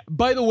 Yeah.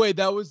 By the way,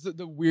 that was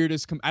the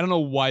weirdest. I don't know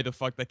why the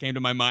fuck that came to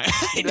my mind.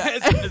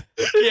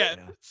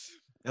 That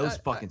was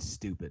fucking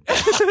stupid.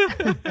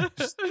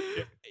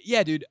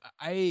 Yeah, dude.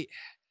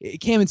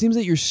 Cam, it seems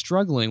that you're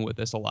struggling with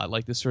this a lot,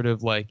 like this sort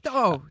of like.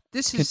 Oh,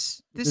 this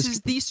is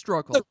the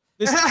struggle.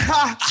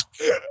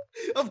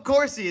 Of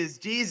course he is,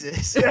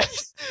 Jesus.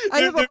 I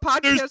have a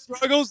podcast.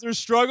 There's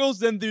struggles,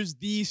 then there's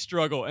the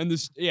struggle, and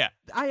this. Yeah.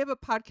 I have a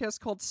podcast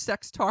called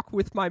Sex Talk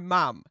with My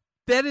Mom.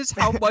 That is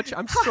how much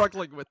I'm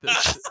struggling with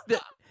this.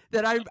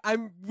 That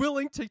I'm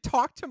willing to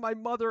talk to my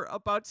mother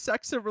about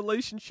sex and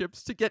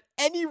relationships to get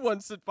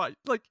anyone's advice.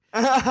 Like,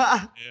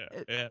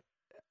 yeah.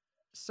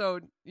 So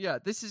yeah,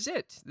 this is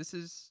it. This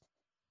is,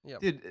 yeah.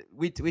 Dude,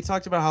 we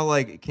talked about how,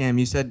 like, Cam,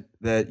 you said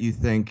that you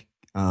think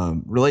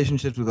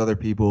relationships with other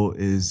people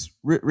is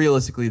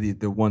realistically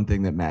the one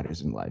thing that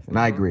matters in life, and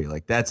I agree.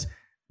 Like that's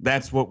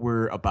what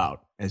we're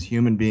about as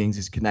human beings,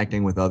 is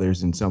connecting with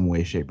others in some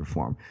way, shape, or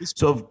form.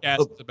 So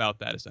it's about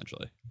that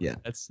essentially. Yeah,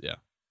 that's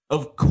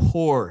Of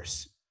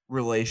course,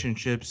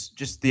 relationships,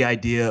 just the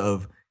idea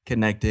of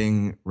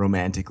connecting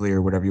romantically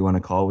or whatever you want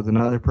to call it with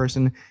another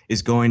person,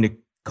 is going to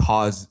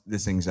cause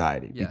this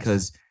anxiety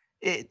because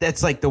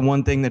that's like the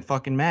one thing that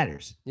fucking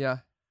matters. Yeah.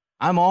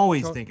 I'm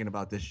always So- thinking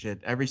about this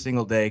shit every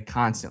single day,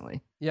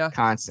 constantly, Yeah.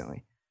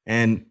 constantly.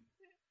 And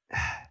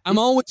I'm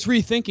always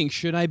rethinking,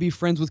 should I be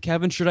friends with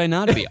Kevin? Should I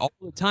not be? All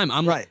the time.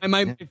 Right.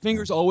 My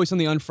finger's always on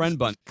the unfriend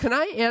button. Can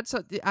I add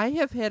something? I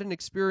have had an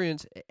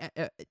experience,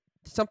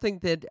 something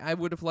that I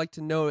would have liked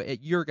to know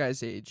at your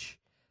guys' age.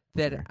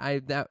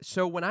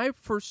 So when I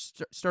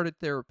first started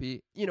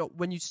therapy,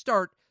 when you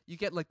start, you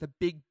get like the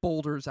big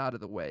boulders out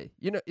of the way.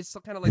 It's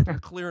kind of like you're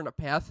clearing a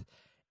path.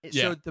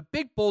 Yeah. So the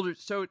big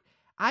boulders. So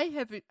I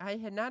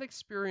had not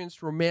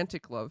experienced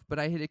romantic love, but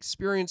I had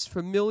experienced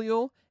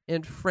familial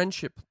and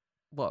friendship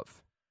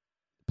love,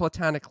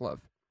 platonic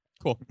love.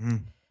 Cool.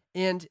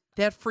 And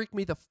that freaked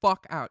me the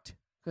fuck out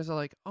because I'm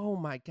like, oh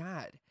my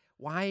God,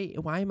 why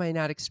am I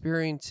not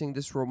experiencing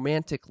this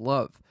romantic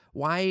love?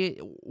 Why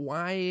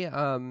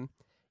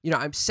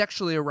I'm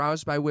sexually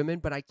aroused by women,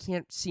 but I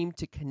can't seem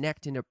to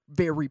connect in a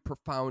very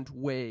profound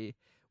way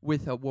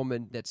with a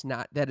woman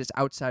that is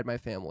outside my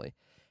family.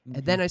 Mm-hmm.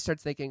 And then I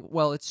start thinking,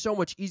 well, it's so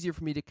much easier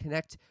for me to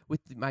connect with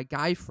my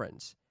guy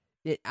friends.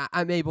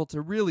 I'm able to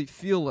really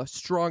feel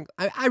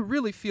I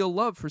really feel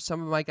love for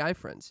some of my guy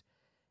friends.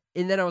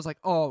 And then I was like,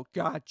 oh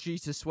God,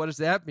 Jesus, what does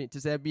that mean?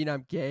 Does that mean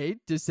I'm gay?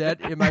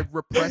 Am I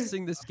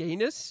repressing this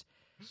gayness?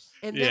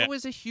 And that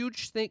was a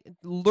huge thing,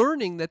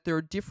 learning that there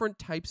are different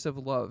types of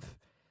love,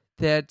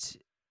 that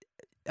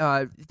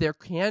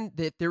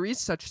there is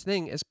such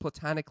thing as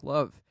platonic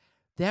love.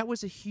 That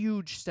was a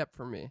huge step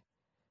for me.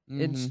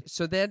 Mm-hmm. And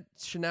so that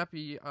should not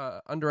be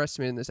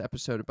underestimated in this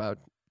episode about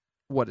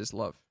what is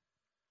love.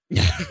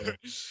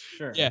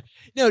 Sure. Yeah.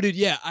 No, dude.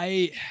 Yeah,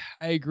 I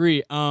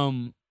agree.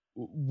 Love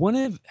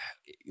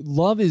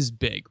is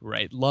big,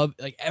 right? Love,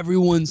 like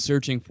everyone's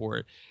searching for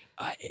it.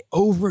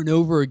 Over and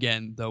over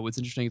again, though, what's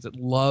interesting is that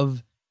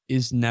love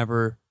is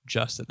never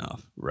just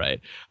enough,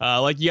 right?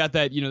 Like you got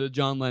that, the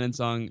John Lennon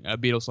song,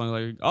 Beatles song,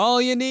 like "All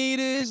You Need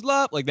Is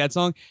Love," like that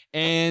song.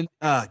 And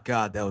oh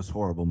God, that was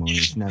horrible, Moni.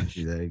 You should never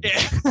do that again.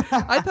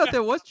 I thought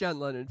that was John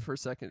Lennon for a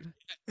second.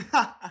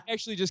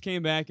 Actually, just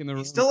came back in the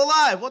room. He's still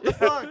alive. What the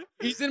fuck?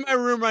 He's in my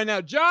room right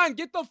now. John,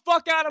 get the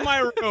fuck out of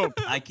my room.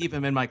 I keep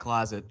him in my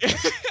closet.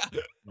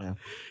 Yeah.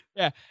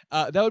 Yeah,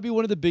 that would be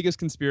one of the biggest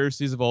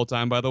conspiracies of all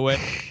time, by the way.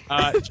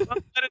 John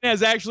Lennon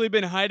has actually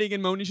been hiding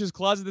in Monisha's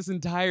closet this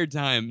entire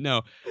time.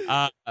 No.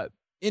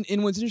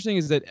 And what's interesting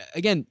is that,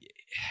 again,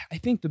 I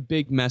think the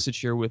big message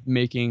here with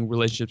making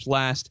relationships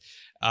last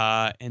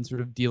and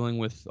sort of dealing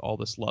with all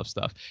this love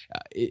stuff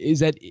is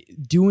that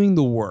doing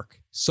the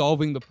work,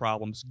 solving the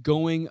problems,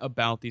 going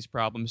about these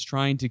problems,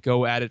 trying to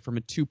go at it from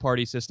a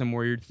two-party system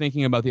where you're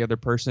thinking about the other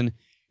person,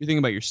 you're thinking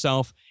about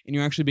yourself, and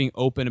you're actually being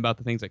open about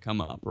the things that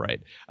come up,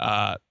 right?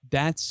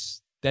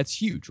 That's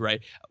huge, right?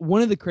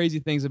 One of the crazy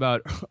things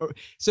about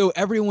so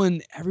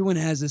everyone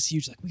has this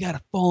huge, like, we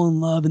gotta fall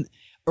in love, and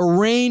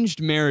arranged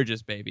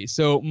marriages, baby.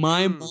 So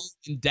my mom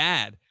and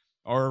dad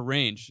are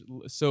arranged.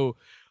 So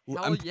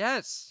hell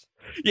yes.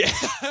 Yeah.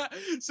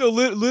 So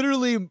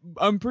literally,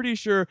 I'm pretty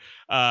sure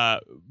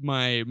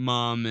my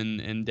mom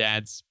and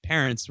dad's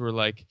parents were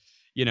like,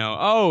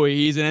 oh,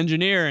 he's an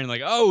engineer, and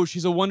like, oh,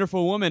 she's a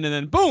wonderful woman, and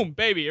then boom,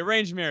 baby,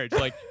 arranged marriage,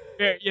 like,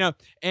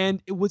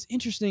 And what's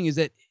interesting is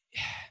that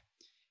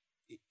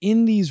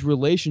in these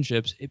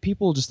relationships,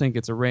 people just think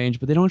it's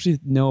arranged, but they don't actually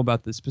know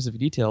about the specific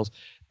details.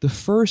 The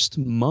first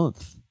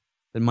month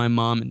that my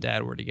mom and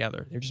dad were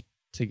together, they're just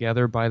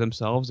together by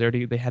themselves.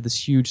 They had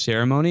this huge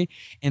ceremony,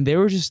 and they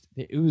were just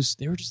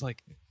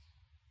like,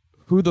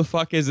 who the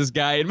fuck is this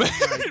guy in my,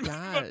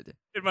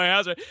 in my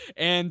house? Right?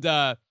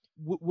 And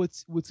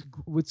what's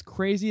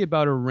crazy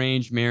about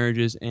arranged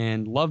marriages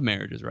and love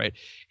marriages, right?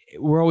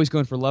 We're always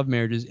going for love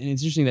marriages, and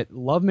it's interesting that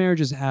love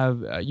marriages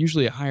have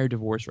usually a higher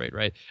divorce rate,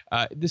 right?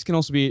 This can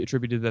also be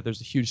attributed that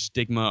there's a huge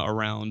stigma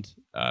around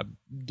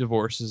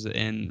divorces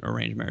in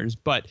arranged marriages.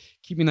 But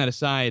keeping that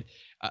aside,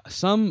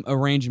 some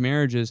arranged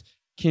marriages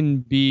can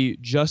be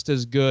just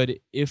as good,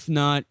 if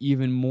not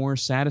even more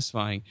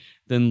satisfying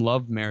than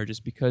love marriages,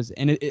 because,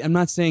 I'm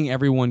not saying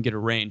everyone get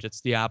arranged.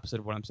 It's the opposite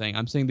of what I'm saying.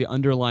 I'm saying the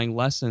underlying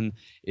reason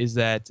is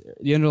that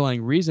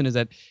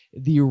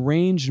the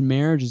arranged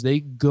marriages,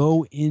 they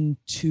go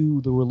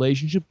into the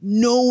relationship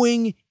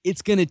knowing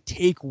it's going to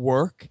take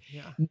work,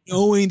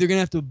 knowing they're going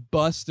to have to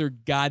bust their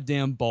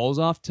goddamn balls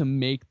off to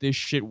make this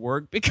shit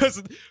work,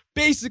 because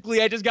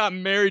basically I just got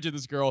married to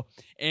this girl,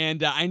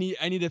 and I need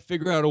to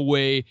figure out a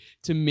way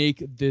to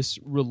make this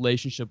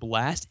relationship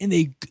last, and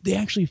they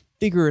actually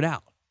figure it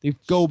out. They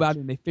go about it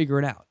and they figure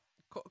it out.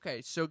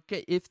 Okay, so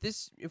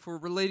if we're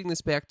relating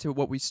this back to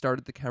what we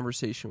started the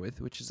conversation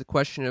with, which is the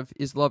question of,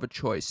 is love a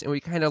choice? And we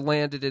kind of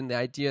landed in the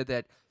idea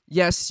that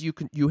yes,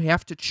 you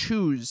have to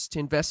choose to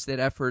invest that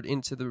effort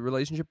into the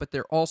relationship, but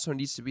there also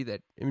needs to be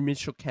that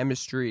initial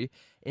chemistry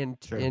and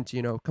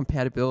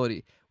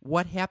compatibility.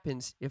 What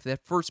happens if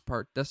that first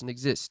part doesn't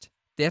exist?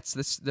 That's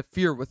the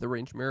fear with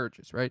arranged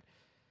marriages, right?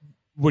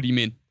 What do you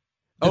mean?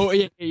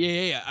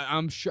 Yeah.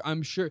 I'm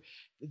sure.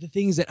 The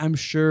thing is that I'm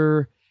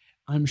sure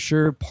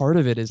part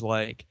of it is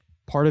like,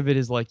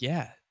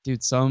 yeah,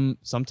 dude,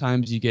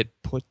 sometimes you get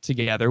put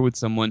together with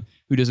someone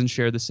who doesn't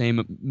share the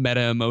same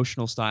meta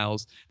emotional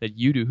styles that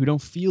you do, who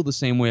don't feel the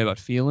same way about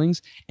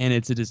feelings, and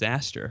it's a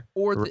disaster.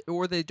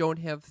 Or they don't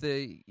have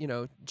the,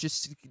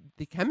 just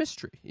the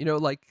chemistry,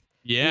 like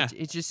Yeah.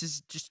 it just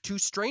is just two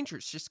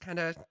strangers, just kind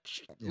of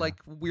Yeah. like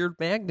weird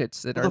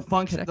magnets that Well, are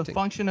the connecting.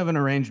 function of an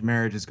arranged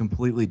marriage is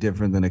completely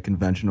different than a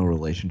conventional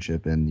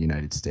relationship in the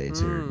United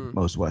States or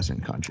most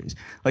Western countries.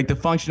 Like the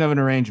function of an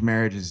arranged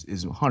marriage is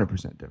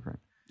 100% different.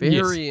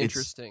 Very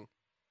interesting.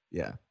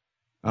 Yeah.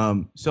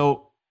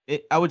 So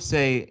I would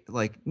say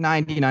like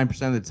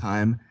 99% of the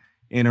time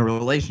in a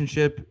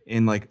relationship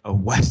in like a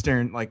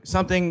Western, like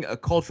something, a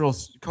culture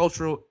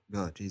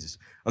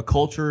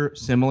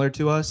similar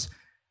to us,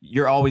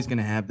 you're always going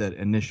to have that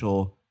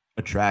initial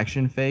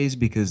attraction phase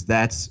because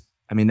that's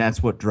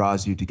what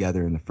draws you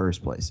together in the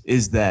first place,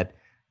 is that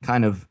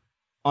kind of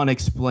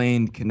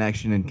unexplained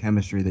connection and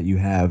chemistry that you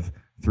have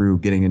through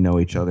getting to know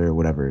each other or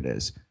whatever it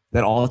is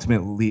that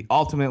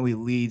ultimately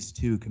leads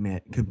to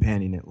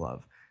companionate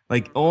love.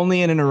 Like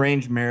only in an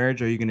arranged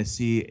marriage are you going to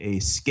see a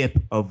skip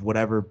of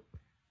whatever,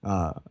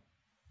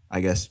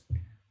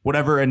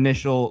 whatever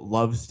initial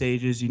love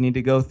stages you need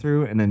to go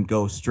through, and then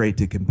go straight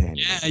to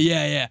companionate.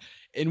 Yeah.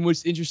 And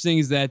what's interesting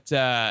is that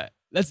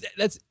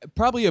that's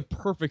probably a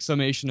perfect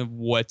summation of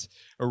what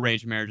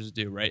arranged marriages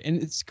do, right?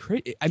 And it's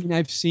crazy. I mean,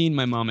 I've seen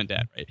my mom and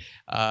dad,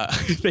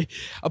 right?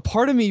 A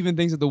part of me even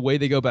thinks that the way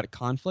they go about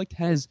conflict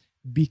has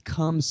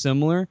become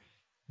similar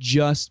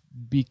just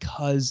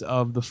because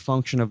of the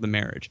function of the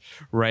marriage,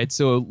 right?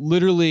 So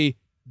literally,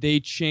 they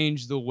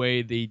change the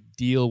way they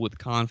deal with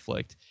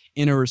conflict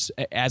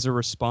as a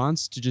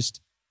response to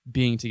just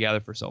being together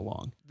for so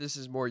long. This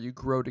is more you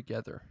grow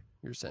together,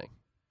 you're saying.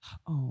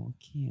 Oh,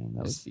 Cam,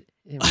 that was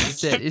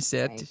Is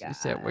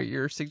that what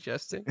you're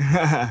suggesting?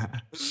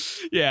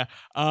 yeah.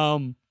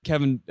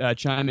 Kevin,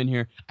 chime in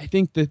here. I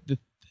think that the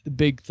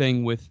big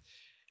thing with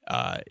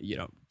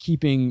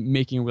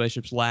making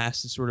relationships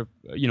last is sort of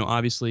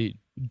obviously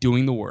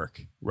doing the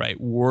work, right?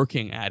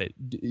 Working at it.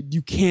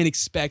 You can't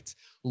expect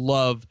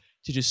love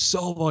to just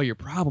solve all your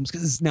problems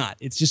because it's not.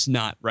 It's just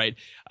not, right?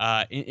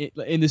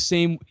 In the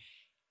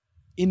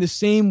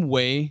same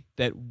way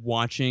that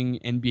watching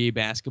NBA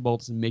basketball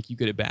doesn't make you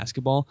good at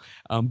basketball,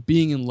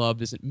 being in love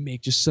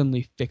doesn't just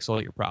suddenly fix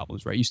all your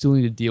problems, right? You still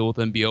need to deal with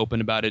them, be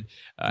open about it,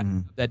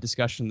 that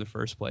discussion in the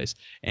first place,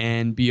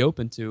 and be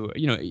open to,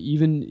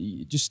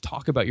 even just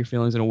talk about your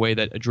feelings in a way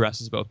that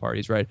addresses both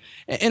parties, right?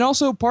 And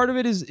also part of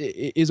it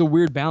is a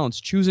weird balance,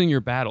 choosing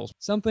your battles.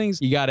 Some things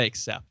you got to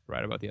accept,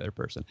 right, about the other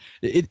person.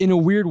 In a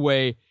weird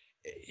way,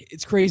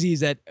 it's crazy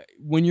is that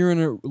when you're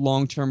in a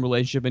long-term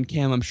relationship, and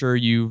Cam, I'm sure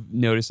you've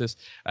noticed this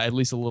at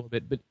least a little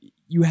bit, but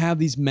you have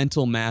these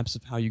mental maps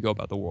of how you go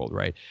about the world,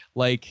 right?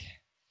 Like,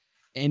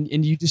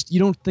 and you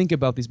don't think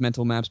about these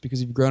mental maps because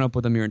you've grown up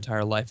with them your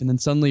entire life, and then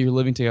suddenly you're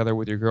living together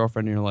with your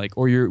girlfriend, and you're like,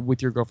 or you're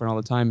with your girlfriend all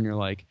the time, and you're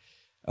like,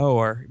 oh,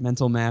 our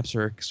mental maps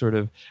are sort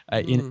of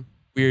in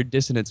weird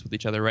dissonance with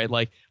each other, right?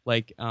 Like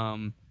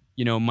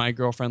my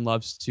girlfriend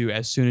loves to,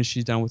 as soon as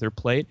she's done with her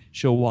plate,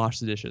 she'll wash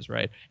the dishes,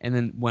 right? And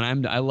then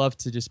when I love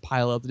to just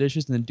pile up the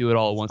dishes and then do it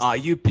all at once. Aw,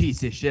 you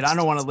piece of shit. I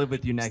don't want to live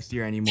with you next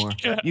year anymore.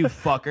 You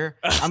fucker.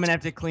 I'm going to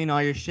have to clean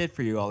all your shit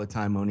for you all the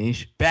time,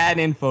 Monish. Bad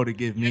info to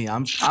give me.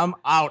 I'm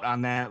out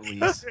on that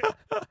lease.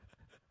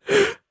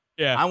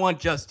 Yeah. I want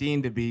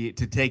Justine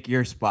to take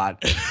your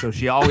spot so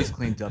she always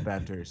cleans up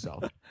after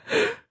herself.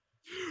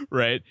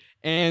 Right.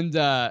 And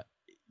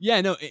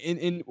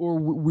or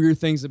weird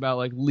things about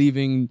like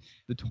leaving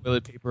the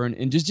toilet paper and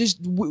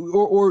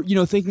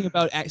thinking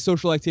about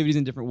social activities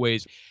in different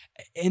ways.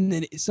 And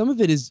then some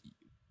of it is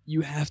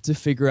you have to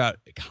figure out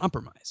a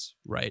compromise,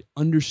 right?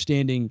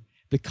 Understanding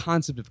the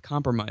concept of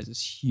compromise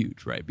is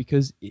huge, right?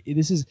 Because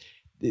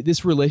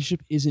this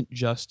relationship isn't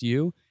just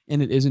you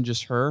and it isn't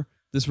just her.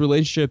 This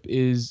relationship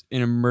is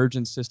an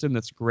emergent system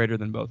that's greater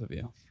than both of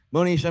you.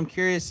 Monish, I'm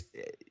curious.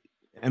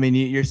 I mean,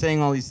 you're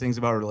saying all these things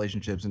about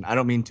relationships, and I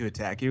don't mean to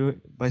attack you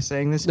by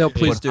saying this. No,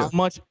 please do.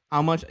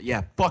 How much?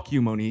 Yeah, fuck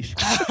you, Monish.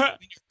 Clean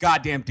your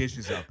goddamn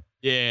dishes up.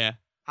 Yeah.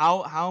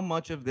 How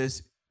much of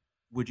this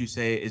would you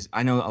say is?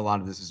 I know a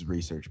lot of this is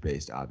research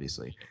based,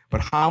 obviously,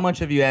 but how much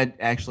have you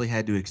actually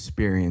had to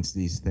experience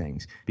these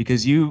things?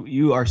 Because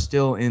you are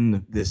still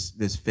in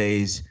this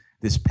phase,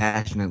 this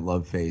passionate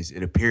love phase.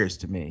 It appears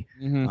to me.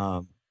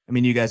 Mm-hmm. I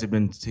mean, you guys have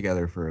been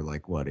together for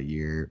like what, a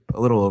year, a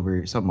little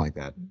over, something like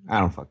that. I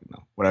don't fucking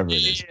know. Whatever it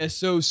is. Yeah.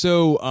 So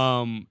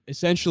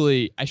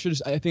essentially, I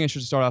think I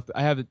should start off.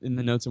 I have it in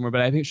the notes somewhere, but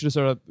I think I should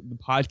start off the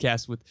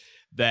podcast with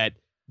that.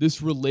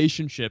 This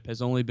relationship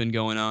has only been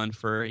going on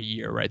for a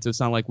year, right? So it's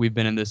not like we've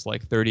been in this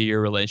like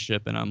 30-year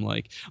relationship, and I'm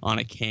like on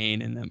a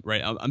cane, and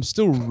right. I'm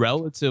still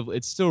relative.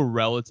 It's still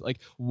relative. Like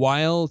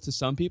while to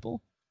some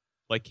people,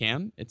 like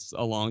Cam, it's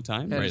a long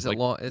time, right? It's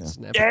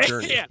an epic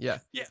journey. Yeah.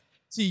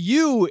 To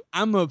you,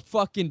 I'm a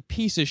fucking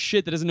piece of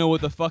shit that doesn't know what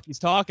the fuck he's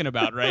talking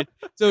about, right?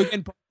 So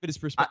again, part of it is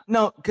perspective.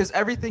 No, because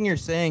everything you're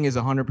saying is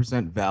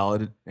 100%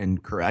 valid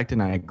and correct,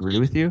 and I agree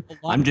with you.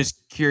 I'm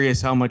just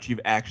curious how much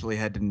you've actually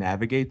had to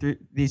navigate through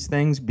these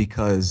things,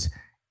 because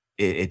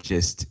it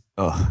just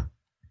Oh,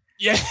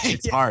 Yeah,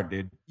 it's hard,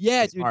 dude.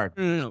 yeah, It's dude. hard.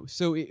 No.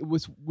 So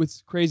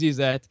what's crazy is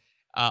that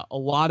a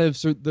lot of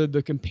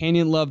the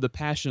companion love, the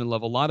passionate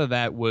love, a lot of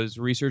that was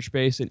research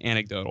based and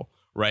anecdotal,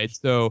 right?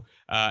 So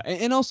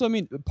and also, I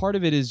mean, part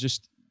of it is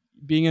just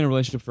being in a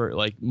relationship for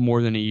like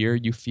more than a year.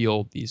 You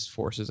feel these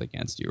forces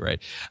against you,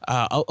 right?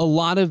 A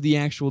lot of the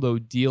actual though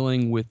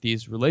dealing with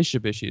these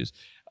relationship issues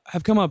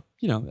have come up,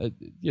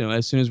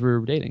 as soon as we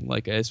were dating,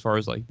 like as far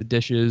as like the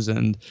dishes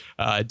and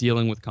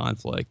dealing with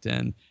conflict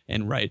and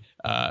right.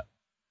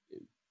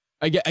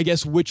 I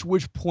guess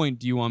which point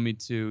do you want me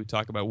to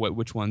talk about?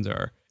 Which ones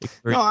are?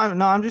 No,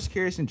 I'm just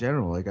curious in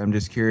general. Like, I'm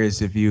just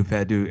curious if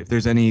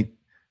there's any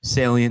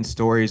salient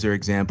stories or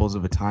examples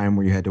of a time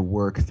where you had to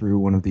work through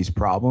one of these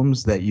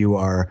problems that you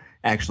are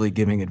actually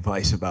giving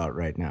advice about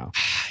right now.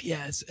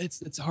 Yeah,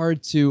 it's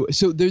hard to.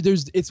 So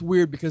there's it's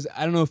weird because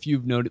I don't know if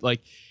you've noted,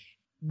 like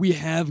we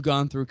have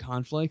gone through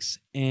conflicts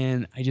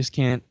and I just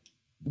can't.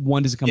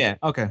 One doesn't come. Yeah.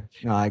 Okay.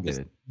 No, I get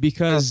it.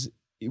 Because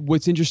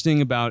what's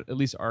interesting about at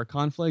least our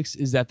conflicts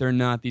is that they're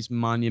not these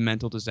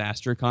monumental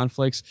disaster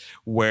conflicts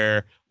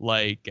where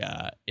like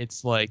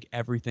it's like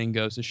everything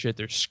goes to shit.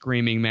 There's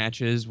screaming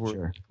matches.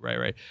 Sure.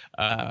 Right.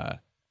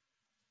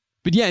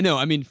 But yeah, no,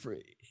 I mean,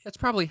 That's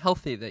probably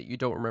healthy that you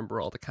don't remember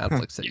all the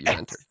conflicts that you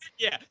entered.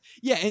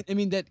 Yeah, and I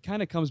mean that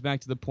kind of comes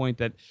back to the point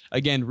that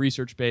again,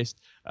 research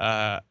based,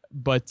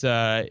 but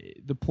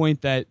the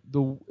point that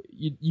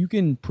you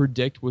can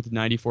predict with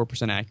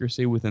 94%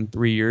 accuracy within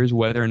 3 years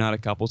whether or not a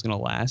couple is going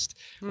to last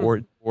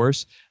or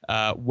divorce.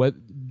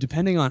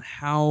 Depending on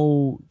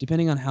how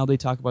they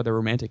talk about their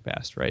romantic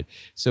past, right?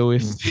 So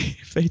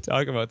if they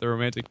talk about their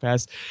romantic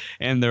past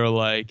and they're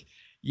like,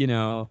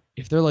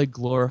 if they're like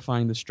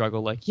glorifying the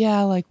struggle, like,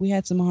 yeah, like we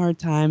had some hard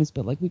times,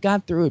 but like we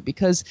got through it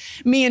because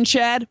me and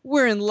Chad,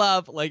 we're in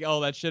love, like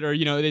all that shit, or,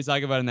 they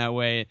talk about it in that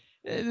way.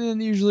 And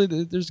then usually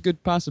there's a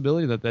good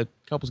possibility that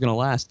couple's going to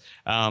last.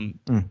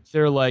 If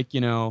they're like,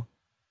 man,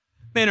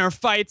 our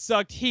fight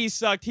sucked. He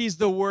sucked. He's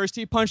the worst.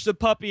 He punched a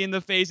puppy in the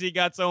face. He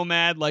got so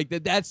mad. Like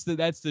that's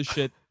the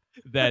shit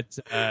that,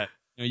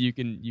 you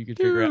can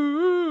figure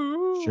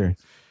out. Sure.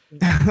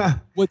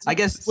 I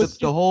guess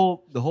the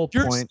whole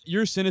point.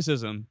 Your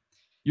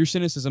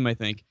cynicism, I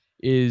think,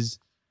 is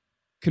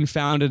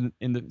confounded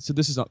in the. So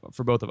this is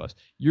for both of us.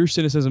 Your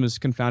cynicism is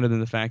confounded in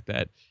the fact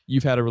that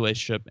you've had a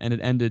relationship and it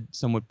ended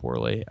somewhat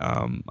poorly,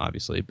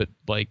 obviously, but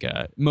like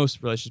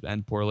most relationships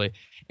end poorly.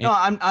 And No,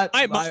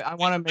 I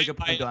want to make a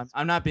point. Though.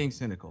 I'm not being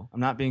cynical.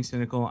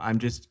 I'm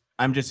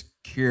just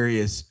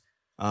curious.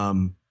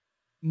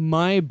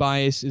 My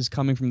bias is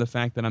coming from the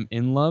fact that I'm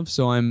in love,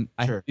 so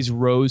I have these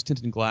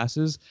rose-tinted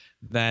glasses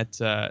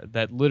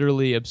that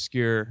literally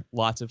obscure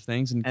lots of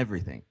things and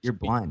everything. You're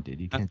blind, dude.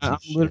 You can't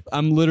see shit.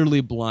 I'm literally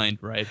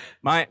blind, right?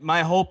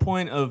 My whole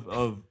point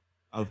of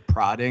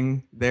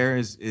prodding there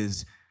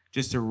is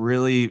just to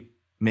really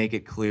make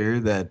it clear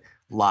that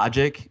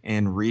logic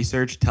and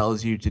research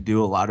tells you to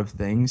do a lot of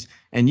things,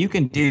 and you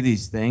can do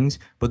these things,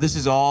 but this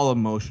is all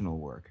emotional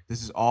work.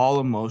 This is all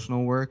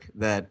emotional work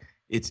that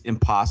it's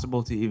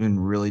impossible to even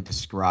really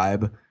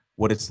describe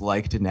what it's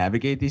like to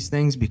navigate these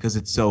things because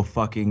it's so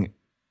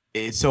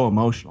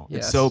emotional.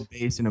 Yes. It's so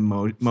based in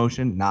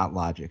emotion, not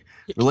logic.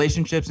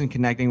 Relationships and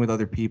connecting with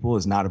other people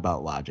is not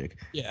about logic.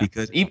 Yeah.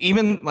 Because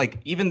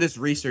even this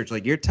research,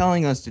 like you're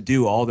telling us to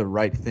do all the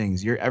right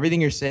things.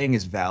 Everything you're saying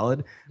is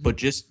valid, but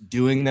just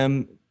doing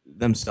them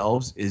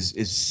themselves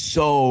is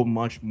so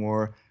much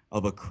more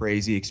of a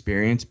crazy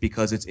experience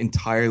because it's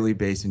entirely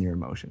based in your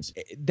emotions.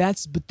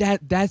 That's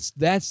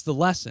the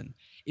lesson,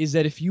 is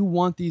that if you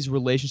want these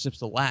relationships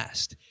to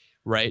last,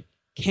 right?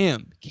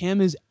 Cam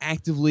is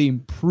actively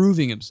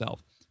improving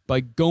himself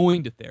by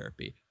going to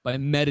therapy, by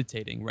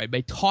meditating, right?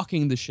 By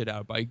talking the shit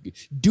out, by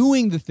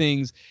doing the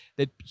things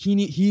that he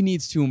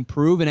needs to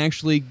improve and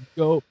actually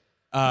go.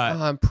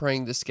 I'm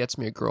praying this gets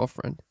me a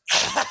girlfriend.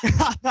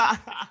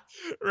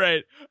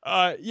 Right.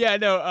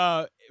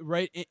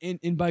 Right.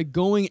 And by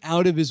going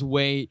out of his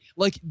way,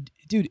 like,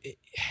 dude,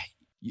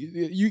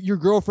 your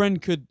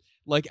girlfriend could,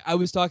 like, I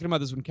was talking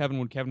about this when Kevin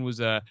was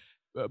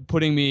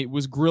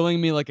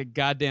grilling me like a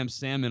goddamn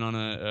salmon on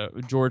a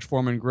George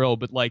Foreman grill.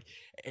 But like,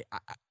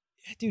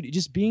 dude,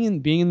 just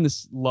being in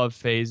this love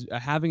phase,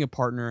 having a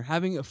partner,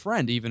 having a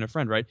friend,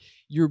 right?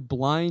 You're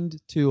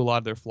blind to a lot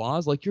of their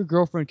flaws. Like your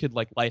girlfriend could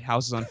like light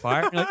houses on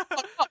fire. You're like,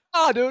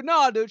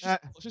 no, dude,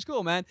 she's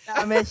cool, man.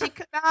 Nah, man, she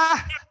could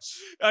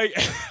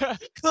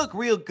cook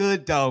real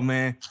good though,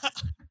 man.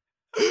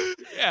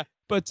 Yeah,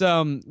 but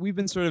we've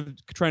been sort of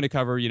trying to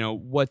cover,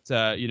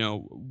 how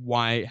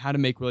to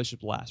make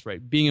relationships last,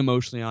 right? Being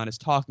emotionally honest,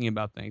 talking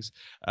about things,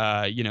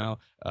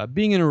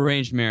 being in an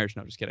arranged marriage.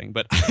 No, just kidding.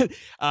 But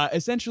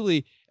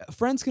essentially,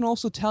 friends can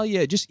also tell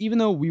you, just even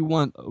though we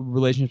want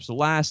relationships to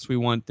last, we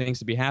want things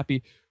to be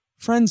happy,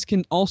 friends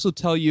can also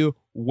tell you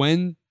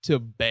when to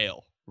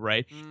bail,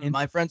 right? And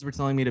my friends were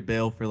telling me to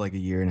bail for like a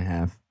year and a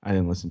half. I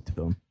didn't listen to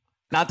them.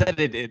 Not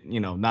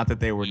that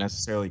they were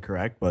necessarily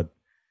correct, but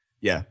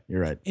yeah, you're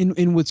right.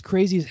 And what's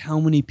crazy is how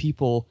many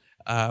people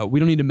we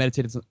don't need to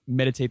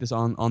meditate this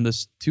on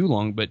this too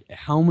long, but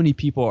how many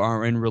people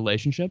are in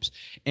relationships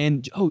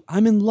and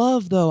I'm in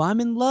love though, I'm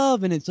in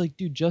love, and it's like,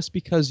 dude, just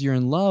because you're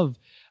in love,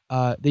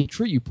 they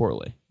treat you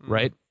poorly,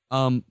 right?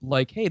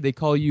 Like, hey, they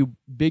call you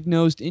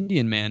big-nosed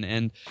Indian man,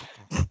 and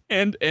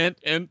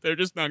they're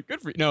just not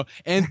good for you. No,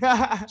 and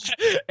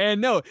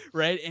and no,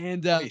 right?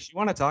 And Wait, you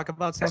want to talk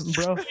about something,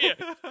 bro? yeah.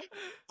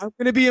 I'm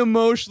gonna be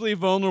emotionally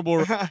vulnerable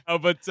right now,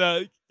 but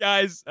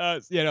guys,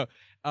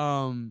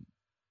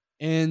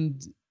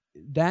 and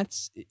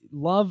that's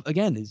love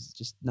again is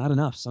just not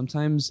enough.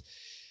 Sometimes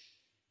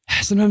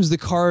the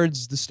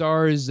cards, the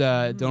stars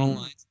don't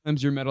align.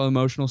 Sometimes your mental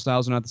emotional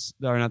styles are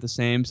not the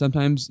same.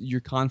 Sometimes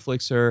your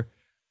conflicts are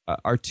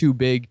too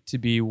big to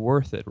be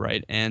worth it,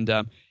 right? And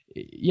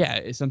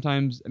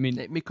sometimes, I mean,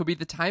 it could be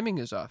the timing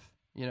is off.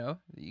 You know,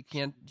 you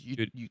can't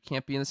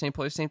be in the same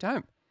place at the same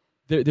time.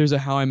 There's a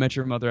How I Met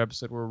Your Mother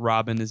episode where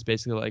Robin is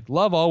basically like,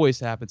 love always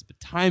happens, but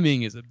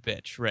timing is a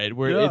bitch, right?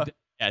 Where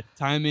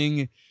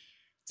timing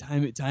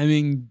can,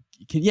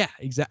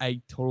 exactly.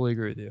 I totally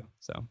agree with you.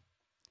 So,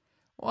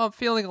 well, I'm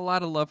feeling a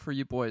lot of love for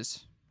you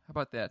boys. How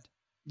about that?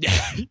 Yeah,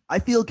 I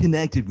feel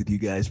connected with you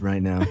guys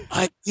right now.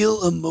 I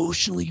feel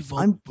emotionally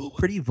vulnerable. I'm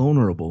pretty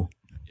vulnerable.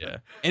 Yeah.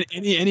 And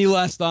any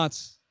last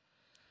thoughts?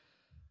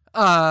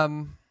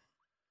 When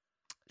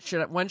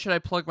should I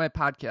plug my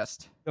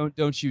podcast?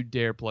 Don't you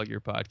dare plug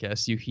your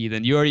podcast, you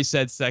heathen. You already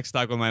said sex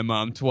talk with my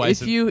mom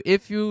twice.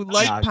 If you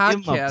like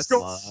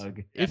podcasts, Yeah.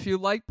 if you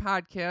like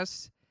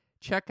podcasts,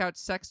 check out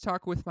Sex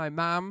Talk with My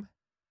Mom.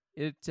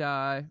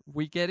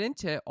 We get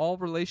into all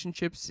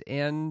relationships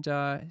and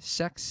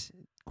sex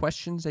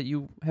questions that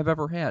you have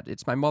ever had.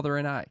 It's my mother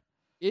and I.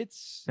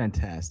 It's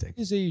fantastic.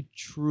 It is a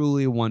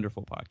truly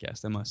wonderful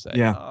podcast, I must say.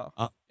 Yeah.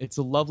 It's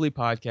a lovely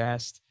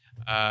podcast,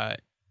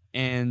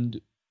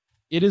 and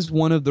it is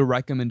one of the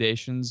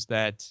recommendations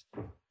that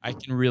I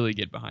can really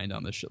get behind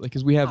on this show.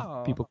 Because we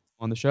have people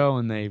on the show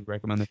and they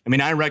recommend it. I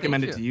mean, I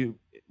recommend it to you,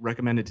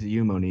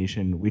 Monish,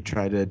 and we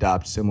try to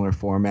adopt similar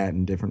format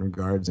in different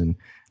regards. And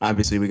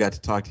obviously, we got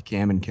to talk to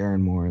Cam and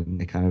Karen more, and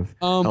they kind of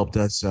helped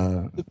us.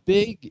 The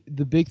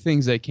big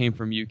things that came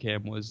from you,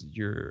 Cam, was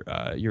your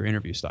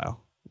interview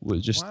style.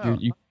 Was just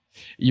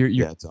your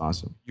it's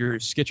awesome.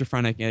 Your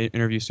schizophrenic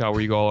interview style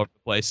where you go all over the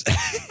place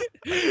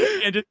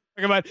and just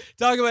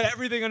talk about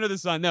everything under the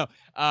sun. No,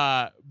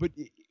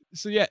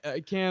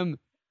 Cam,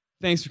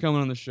 thanks for coming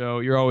on the show.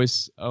 You're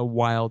always a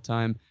wild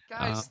time.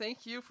 Guys,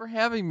 thank you for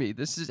having me.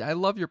 I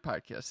love your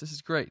podcast. This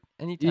is great.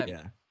 Anytime.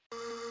 Yeah.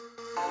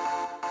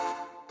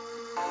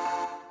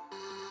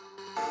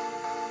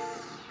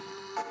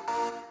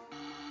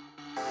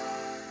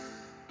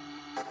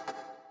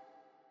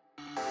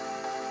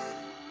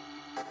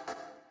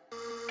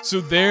 So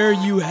there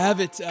you have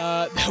it.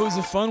 That was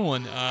a fun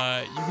one. You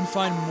can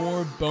find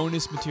more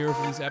bonus material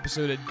from this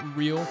episode at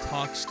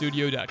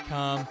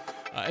realtalkstudio.com,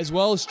 as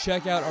well as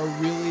check out our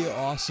really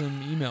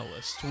awesome email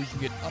list where you can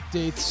get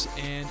updates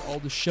and all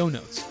the show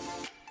notes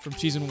from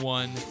Season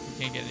 1 you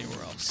can't get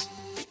anywhere else.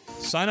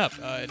 Sign up.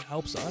 It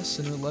helps us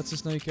and it lets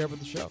us know you care about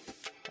the show.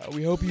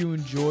 We hope you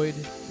enjoyed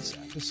this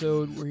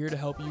episode. We're here to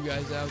help you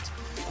guys out.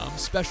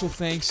 Special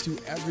thanks to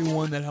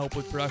everyone that helped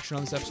with production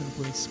on this episode,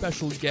 including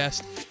special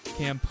guest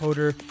Cam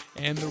Potter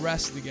and the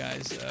rest of the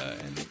guys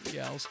and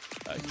gals.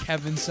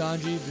 Kevin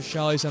Sanji,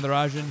 Vishali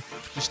Sandarajan,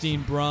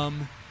 Justine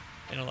Brum,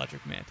 and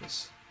Electric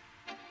Mantis.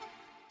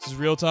 This is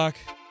Real Talk.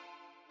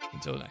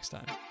 Until next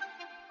time.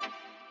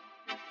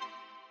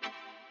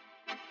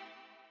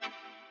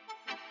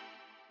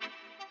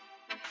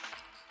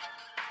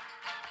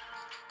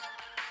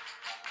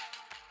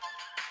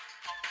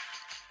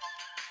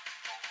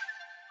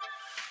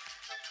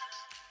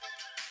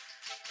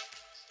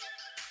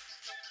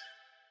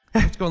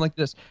 It's going like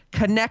this.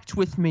 Connect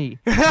with me.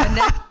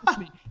 Connect with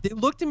me. They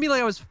looked at me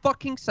like I was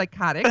fucking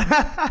psychotic.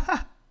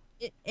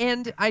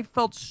 And I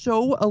felt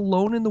so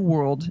alone in the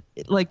world,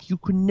 like you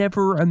could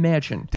never imagine.